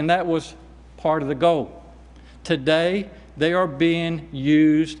act, and that was part of the goal. Today, they are being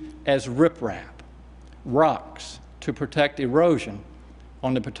used as riprap, rocks, to protect erosion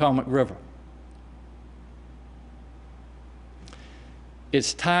on the Potomac River.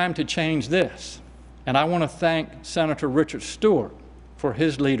 It's time to change this, and I want to thank Senator Richard Stewart for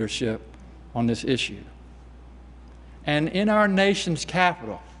his leadership on this issue. And in our nation's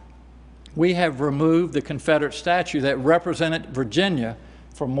capital, we have removed the Confederate statue that represented Virginia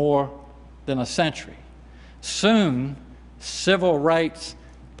for more than a century. Soon, civil rights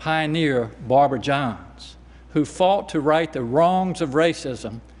pioneer Barbara Johns, who fought to right the wrongs of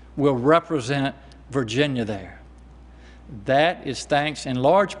racism, will represent Virginia there. That is thanks in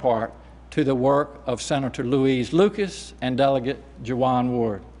large part to the work of Senator Louise Lucas and Delegate Juwan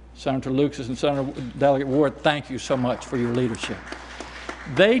Ward. Senator Lucas and Senator Delegate Ward, thank you so much for your leadership.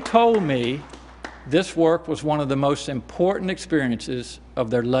 They told me this work was one of the most important experiences of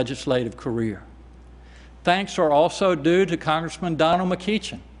their legislative career. Thanks are also due to Congressman Donald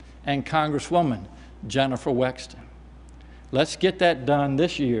McEachin and Congresswoman Jennifer Wexton. Let's get that done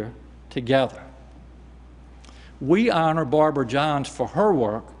this year together. We honor Barbara Johns for her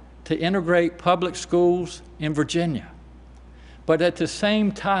work to integrate public schools in Virginia. But at the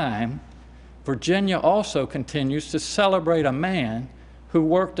same time, Virginia also continues to celebrate a man who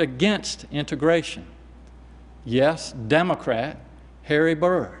worked against integration. Yes, Democrat Harry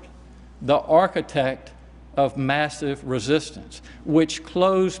Byrd, the architect of massive resistance, which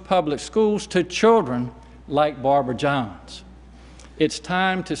closed public schools to children like Barbara Johns. It's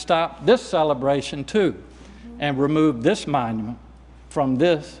time to stop this celebration too and remove this monument from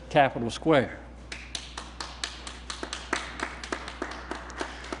this Capitol Square.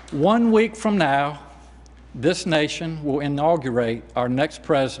 1 week from now, this nation will inaugurate our next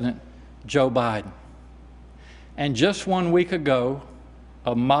president, Joe Biden. And just 1 week ago,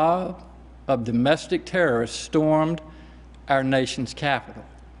 a mob of domestic terrorists stormed our nation's capital.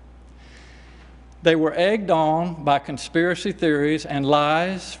 They were egged on by conspiracy theories and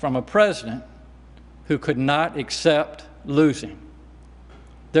lies from a president who could not accept losing.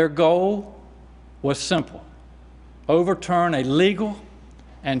 Their goal was simple: overturn a legal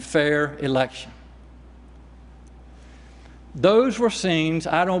and fair election. Those were scenes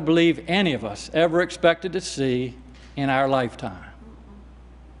I don't believe any of us ever expected to see in our lifetime.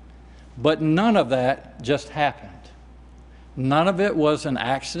 But none of that just happened. None of it was an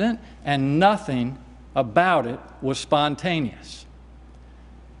accident, and nothing about it was spontaneous.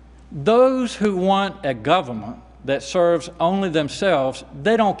 Those who want a government that serves only themselves,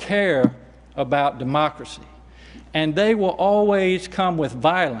 they don't care about democracy, and they will always come with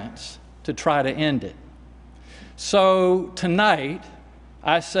violence to try to end it. So tonight,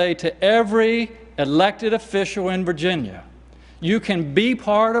 I say to every elected official in Virginia, you can be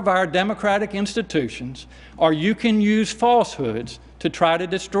part of our democratic institutions, or you can use falsehoods to try to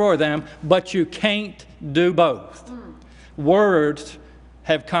destroy them, but you can't do both. Words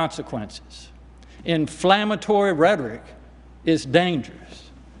have consequences. Inflammatory rhetoric is dangerous.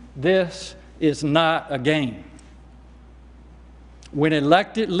 This is not a game. When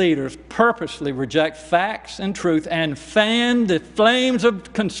elected leaders purposely reject facts and truth and fan the flames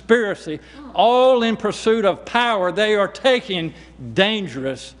of conspiracy, all in pursuit of power, they are taking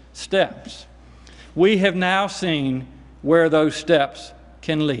dangerous steps. We have now seen where those steps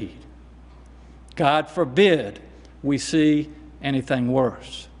can lead. God forbid we see anything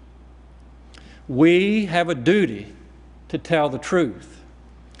worse. We have a duty to tell the truth.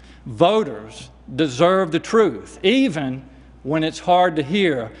 Voters deserve the truth, even when it's hard to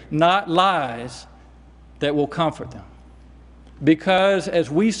hear, not lies that will comfort them. Because, as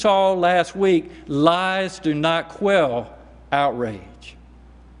we saw last week, lies do not quell outrage.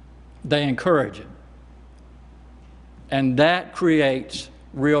 They encourage it. And that creates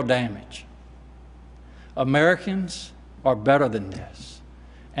real damage. Americans are better than this.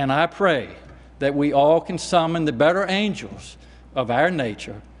 And I pray that we all can summon the better angels of our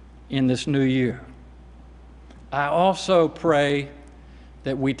nature in this new year. I also pray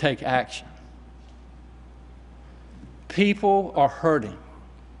that we take action. People are hurting,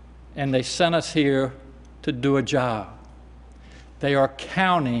 and they sent us here to do a job. They are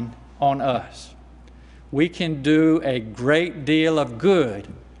counting on us. We can do a great deal of good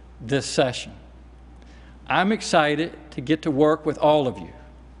this session. I'm excited to get to work with all of you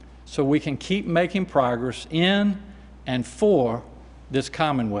so we can keep making progress in and for this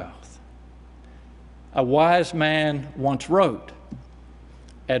Commonwealth. A wise man once wrote,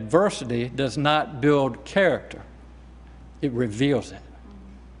 "Adversity does not build character, it reveals it."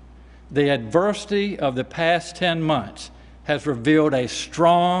 The adversity of the past 10 months has revealed a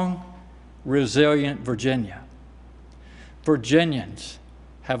strong, resilient Virginia. Virginians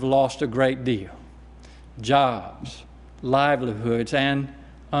have lost a great deal: jobs, livelihoods, and,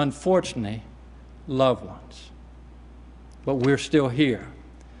 unfortunately, loved ones. But we're still here.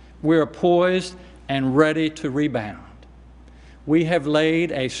 We're poised and ready to rebound. we have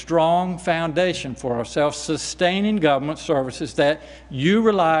laid a strong foundation for ourselves, sustaining government services that you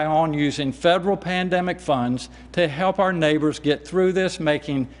rely on using federal pandemic funds to help our neighbors get through this,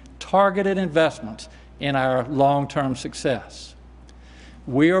 making targeted investments in our long-term success.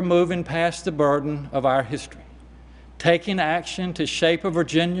 We are moving past the burden of our history, taking action to shape a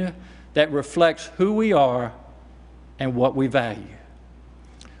Virginia that reflects who we are and what we value.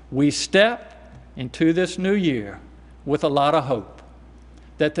 We step into this new year with a lot of hope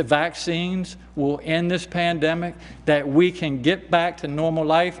that the vaccines will end this pandemic, that we can get back to normal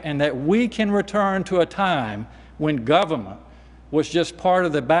life, and that we can return to a time when government was just part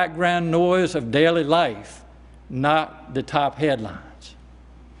of the background noise of daily life, not the top headlines.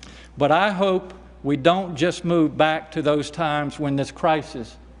 But I hope we don't just move back to those times when this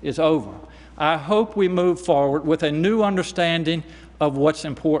crisis is over. I hope we move forward with a new understanding of what's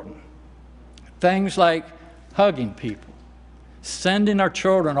important. Things like hugging people, sending our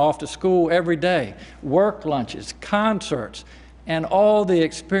children off to school every day, work lunches, concerts, and all the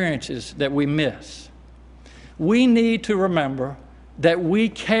experiences that we miss. We need to remember that we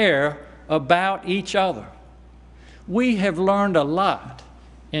care about each other. We have learned a lot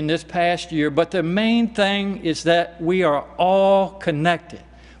in this past year, but the main thing is that we are all connected.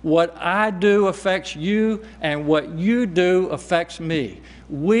 What I do affects you, and what you do affects me.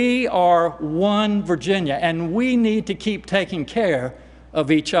 We are one Virginia, and we need to keep taking care of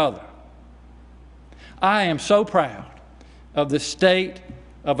each other. I am so proud of the state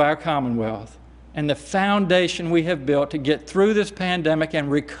of our Commonwealth and the foundation we have built to get through this pandemic and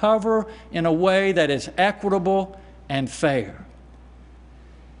recover in a way that is equitable and fair.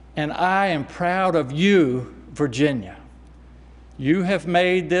 And I am proud of you, Virginia. You have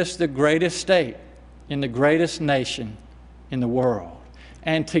made this the greatest state in the greatest nation in the world.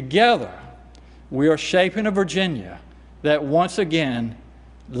 And together, we are shaping a Virginia that once again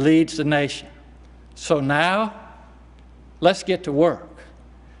leads the nation. So now, let's get to work.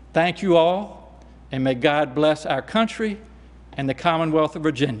 Thank you all, and may God bless our country and the Commonwealth of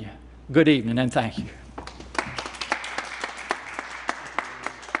Virginia. Good evening, and thank you.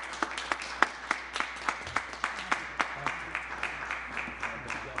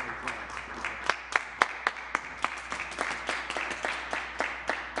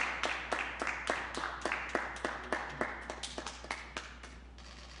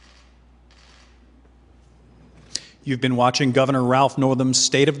 You've been watching Governor Ralph Northam's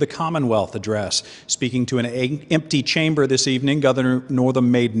State of the Commonwealth Address. Speaking to an empty chamber this evening, Governor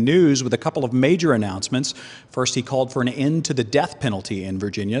Northam made news with a couple of major announcements. First, he called for an end to the death penalty in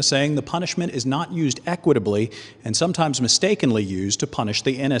Virginia, saying the punishment is not used equitably and sometimes mistakenly used to punish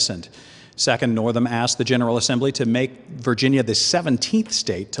the innocent. Second, Northam asked the General Assembly to make Virginia the 17th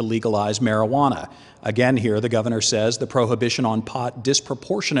state to legalize marijuana. Again here, the governor says the prohibition on pot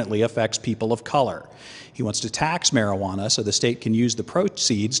disproportionately affects people of color. He wants to tax marijuana so the state can use the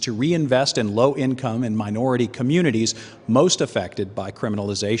proceeds to reinvest in low-income and minority communities most affected by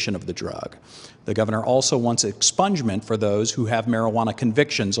criminalization of the drug. The governor also wants expungement for those who have marijuana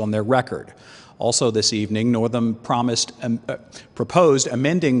convictions on their record. Also this evening, Northam proposed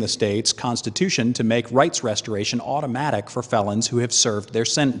amending the state's constitution to make rights restoration automatic for felons who have served their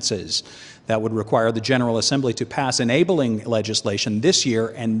sentences. That would require the General Assembly to pass enabling legislation this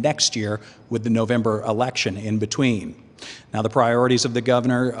year and next year with the November election in between. Now, the priorities of the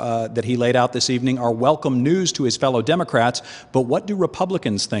governor that he laid out this evening are welcome news to his fellow Democrats, but what do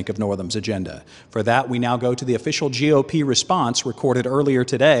Republicans think of Northam's agenda? For that, we now go to the official GOP response recorded earlier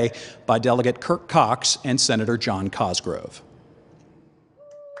today by Delegate Kirk Cox and Senator John Cosgrove.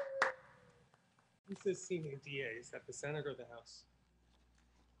 Who says senior DA? Is that the Senate or the House?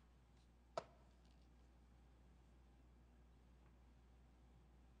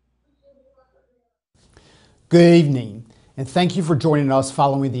 Good evening, and thank you for joining us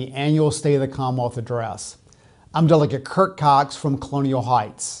following the annual State of the Commonwealth Address. I'm Delegate Kirk Cox from Colonial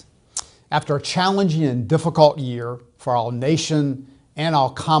Heights. After a challenging and difficult year for our nation and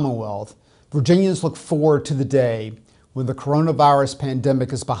our Commonwealth, Virginians look forward to the day when the coronavirus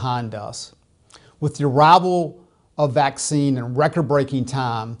pandemic is behind us. With the arrival of vaccine in record-breaking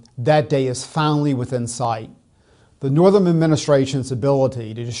time, that day is finally within sight. The Northam administration's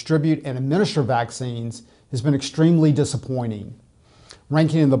ability to distribute and administer vaccines has been extremely disappointing.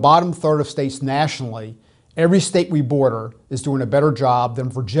 Ranking in the bottom third of states nationally, every state we border is doing a better job than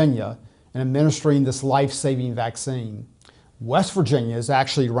Virginia in administering this life-saving vaccine. West Virginia is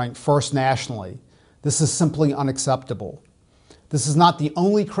actually ranked first nationally. This is simply unacceptable. This is not the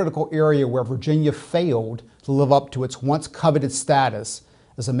only critical area where Virginia failed to live up to its once coveted status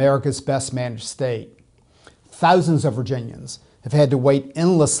as America's best managed state. Thousands of Virginians have had to wait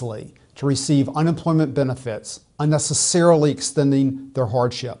endlessly to receive unemployment benefits, unnecessarily extending their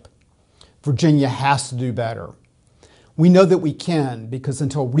hardship. Virginia has to do better. We know that we can because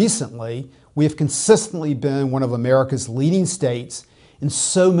until recently, we have consistently been one of America's leading states in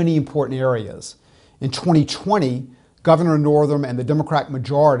so many important areas. In 2020, Governor Northam and the Democratic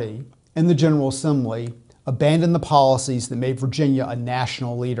majority in the General Assembly abandoned the policies that made Virginia a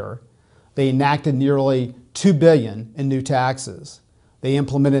national leader. They enacted nearly $2 billion in new taxes. They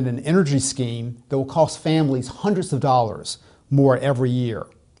implemented an energy scheme that will cost families hundreds of dollars more every year.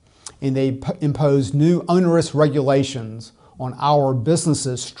 And they imposed new onerous regulations on our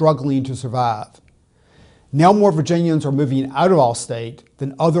businesses struggling to survive. Now more Virginians are moving out of our state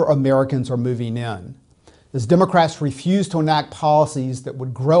than other Americans are moving in. As Democrats refuse to enact policies that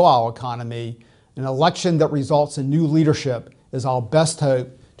would grow our economy, an election that results in new leadership is our best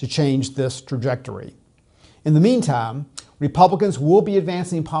hope to change this trajectory. In the meantime, Republicans will be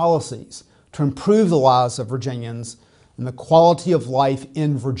advancing policies to improve the lives of Virginians and the quality of life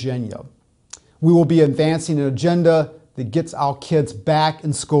in Virginia. We will be advancing an agenda that gets our kids back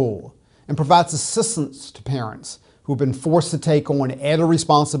in school and provides assistance to parents who have been forced to take on added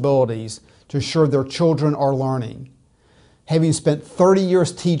responsibilities to ensure their children are learning. Having spent 30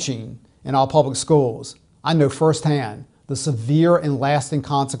 years teaching in our public schools, I know firsthand the severe and lasting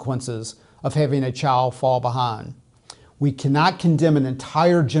consequences of having a child fall behind. We cannot condemn an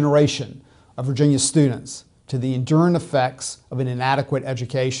entire generation of Virginia students to the enduring effects of an inadequate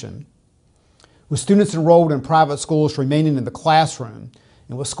education. With students enrolled in private schools remaining in the classroom,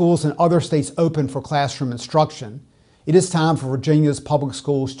 and with schools in other states open for classroom instruction, it is time for Virginia's public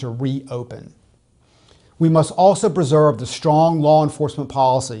schools to reopen. We must also preserve the strong law enforcement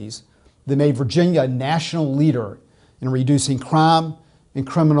policies that made Virginia a national leader in reducing crime and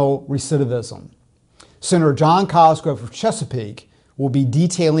criminal recidivism. Senator John Cosgrove of Chesapeake will be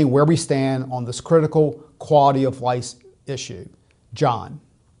detailing where we stand on this critical quality of life issue. John.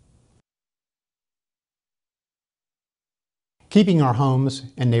 Keeping our homes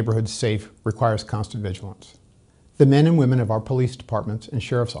and neighborhoods safe requires constant vigilance. The men and women of our police departments and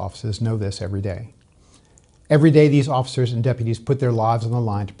sheriff's offices know this every day. Every day, these officers and deputies put their lives on the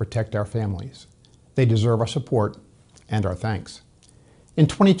line to protect our families. They deserve our support and our thanks. In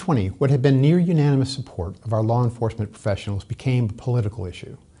 2020, what had been near unanimous support of our law enforcement professionals became a political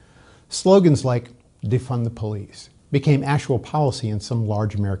issue. Slogans like "defund the police" became actual policy in some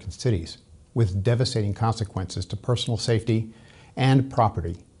large American cities, with devastating consequences to personal safety and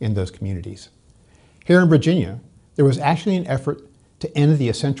property in those communities. Here in Virginia, there was actually an effort to end the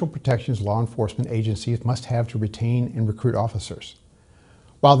essential protections law enforcement agencies must have to retain and recruit officers.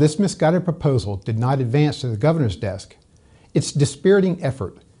 While this misguided proposal did not advance to the governor's desk, its dispiriting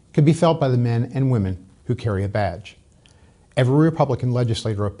effort could be felt by the men and women who carry a badge. Every Republican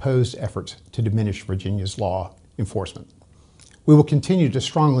legislator opposed efforts to diminish Virginia's law enforcement. We will continue to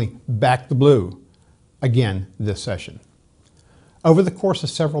strongly back the blue again this session. Over the course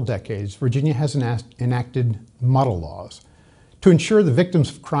of several decades, Virginia has enacted model laws to ensure the victims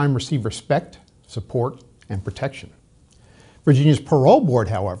of crime receive respect, support, and protection. Virginia's parole board,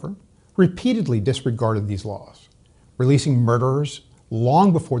 however, repeatedly disregarded these laws, releasing murderers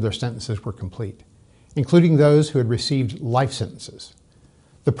long before their sentences were complete, including those who had received life sentences.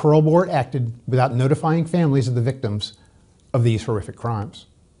 The parole board acted without notifying families of the victims of these horrific crimes.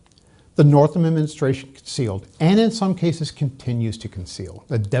 The Northam administration concealed, and in some cases continues to conceal,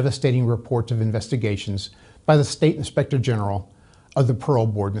 the devastating reports of investigations by the State Inspector General of the parole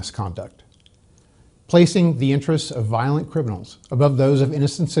board misconduct. Placing the interests of violent criminals above those of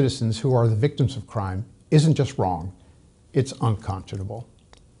innocent citizens who are the victims of crime isn't just wrong, it's unconscionable.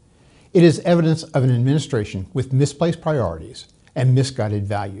 It is evidence of an administration with misplaced priorities and misguided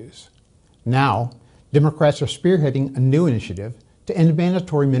values. Now, Democrats are spearheading a new initiative to end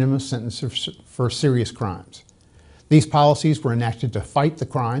mandatory minimum sentences for serious crimes. These policies were enacted to fight the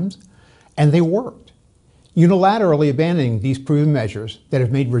crimes, and they worked. Unilaterally abandoning these proven measures that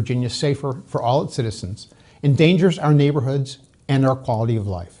have made Virginia safer for all its citizens endangers our neighborhoods and our quality of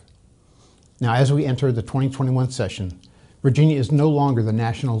life. Now, as we enter the 2021 session, Virginia is no longer the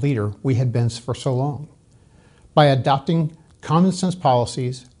national leader we had been for so long. By adopting common sense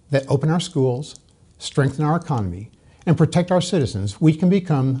policies that open our schools, strengthen our economy, and protect our citizens, we can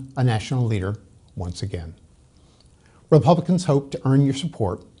become a national leader once again. Republicans hope to earn your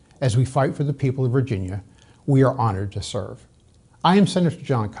support as we fight for the people of Virginia. We are honored to serve. I am Senator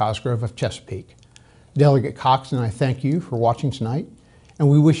John Cosgrove of Chesapeake. Delegate Cox and I thank you for watching tonight, and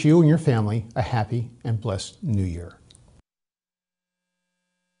we wish you and your family a happy and blessed New Year.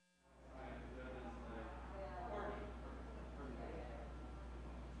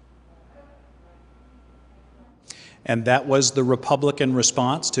 And that was the Republican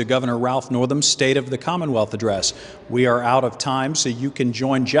response to Governor Ralph Northam's State of the Commonwealth Address. We are out of time, so you can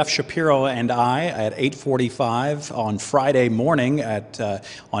join Jeff Shapiro and I at 8:45 on Friday morning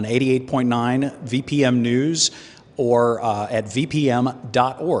on 88.9 VPM News or at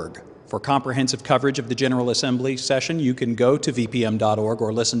vpm.org. For comprehensive coverage of the General Assembly session, you can go to vpm.org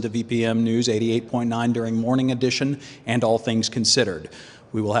or listen to VPM News 88.9 during morning edition and All Things Considered.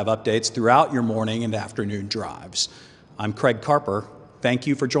 We will have updates throughout your morning and afternoon drives. I'm Craig Carper. Thank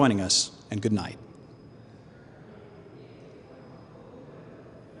you for joining us, and good night.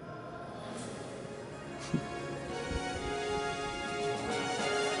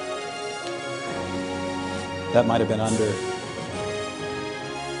 That might have been under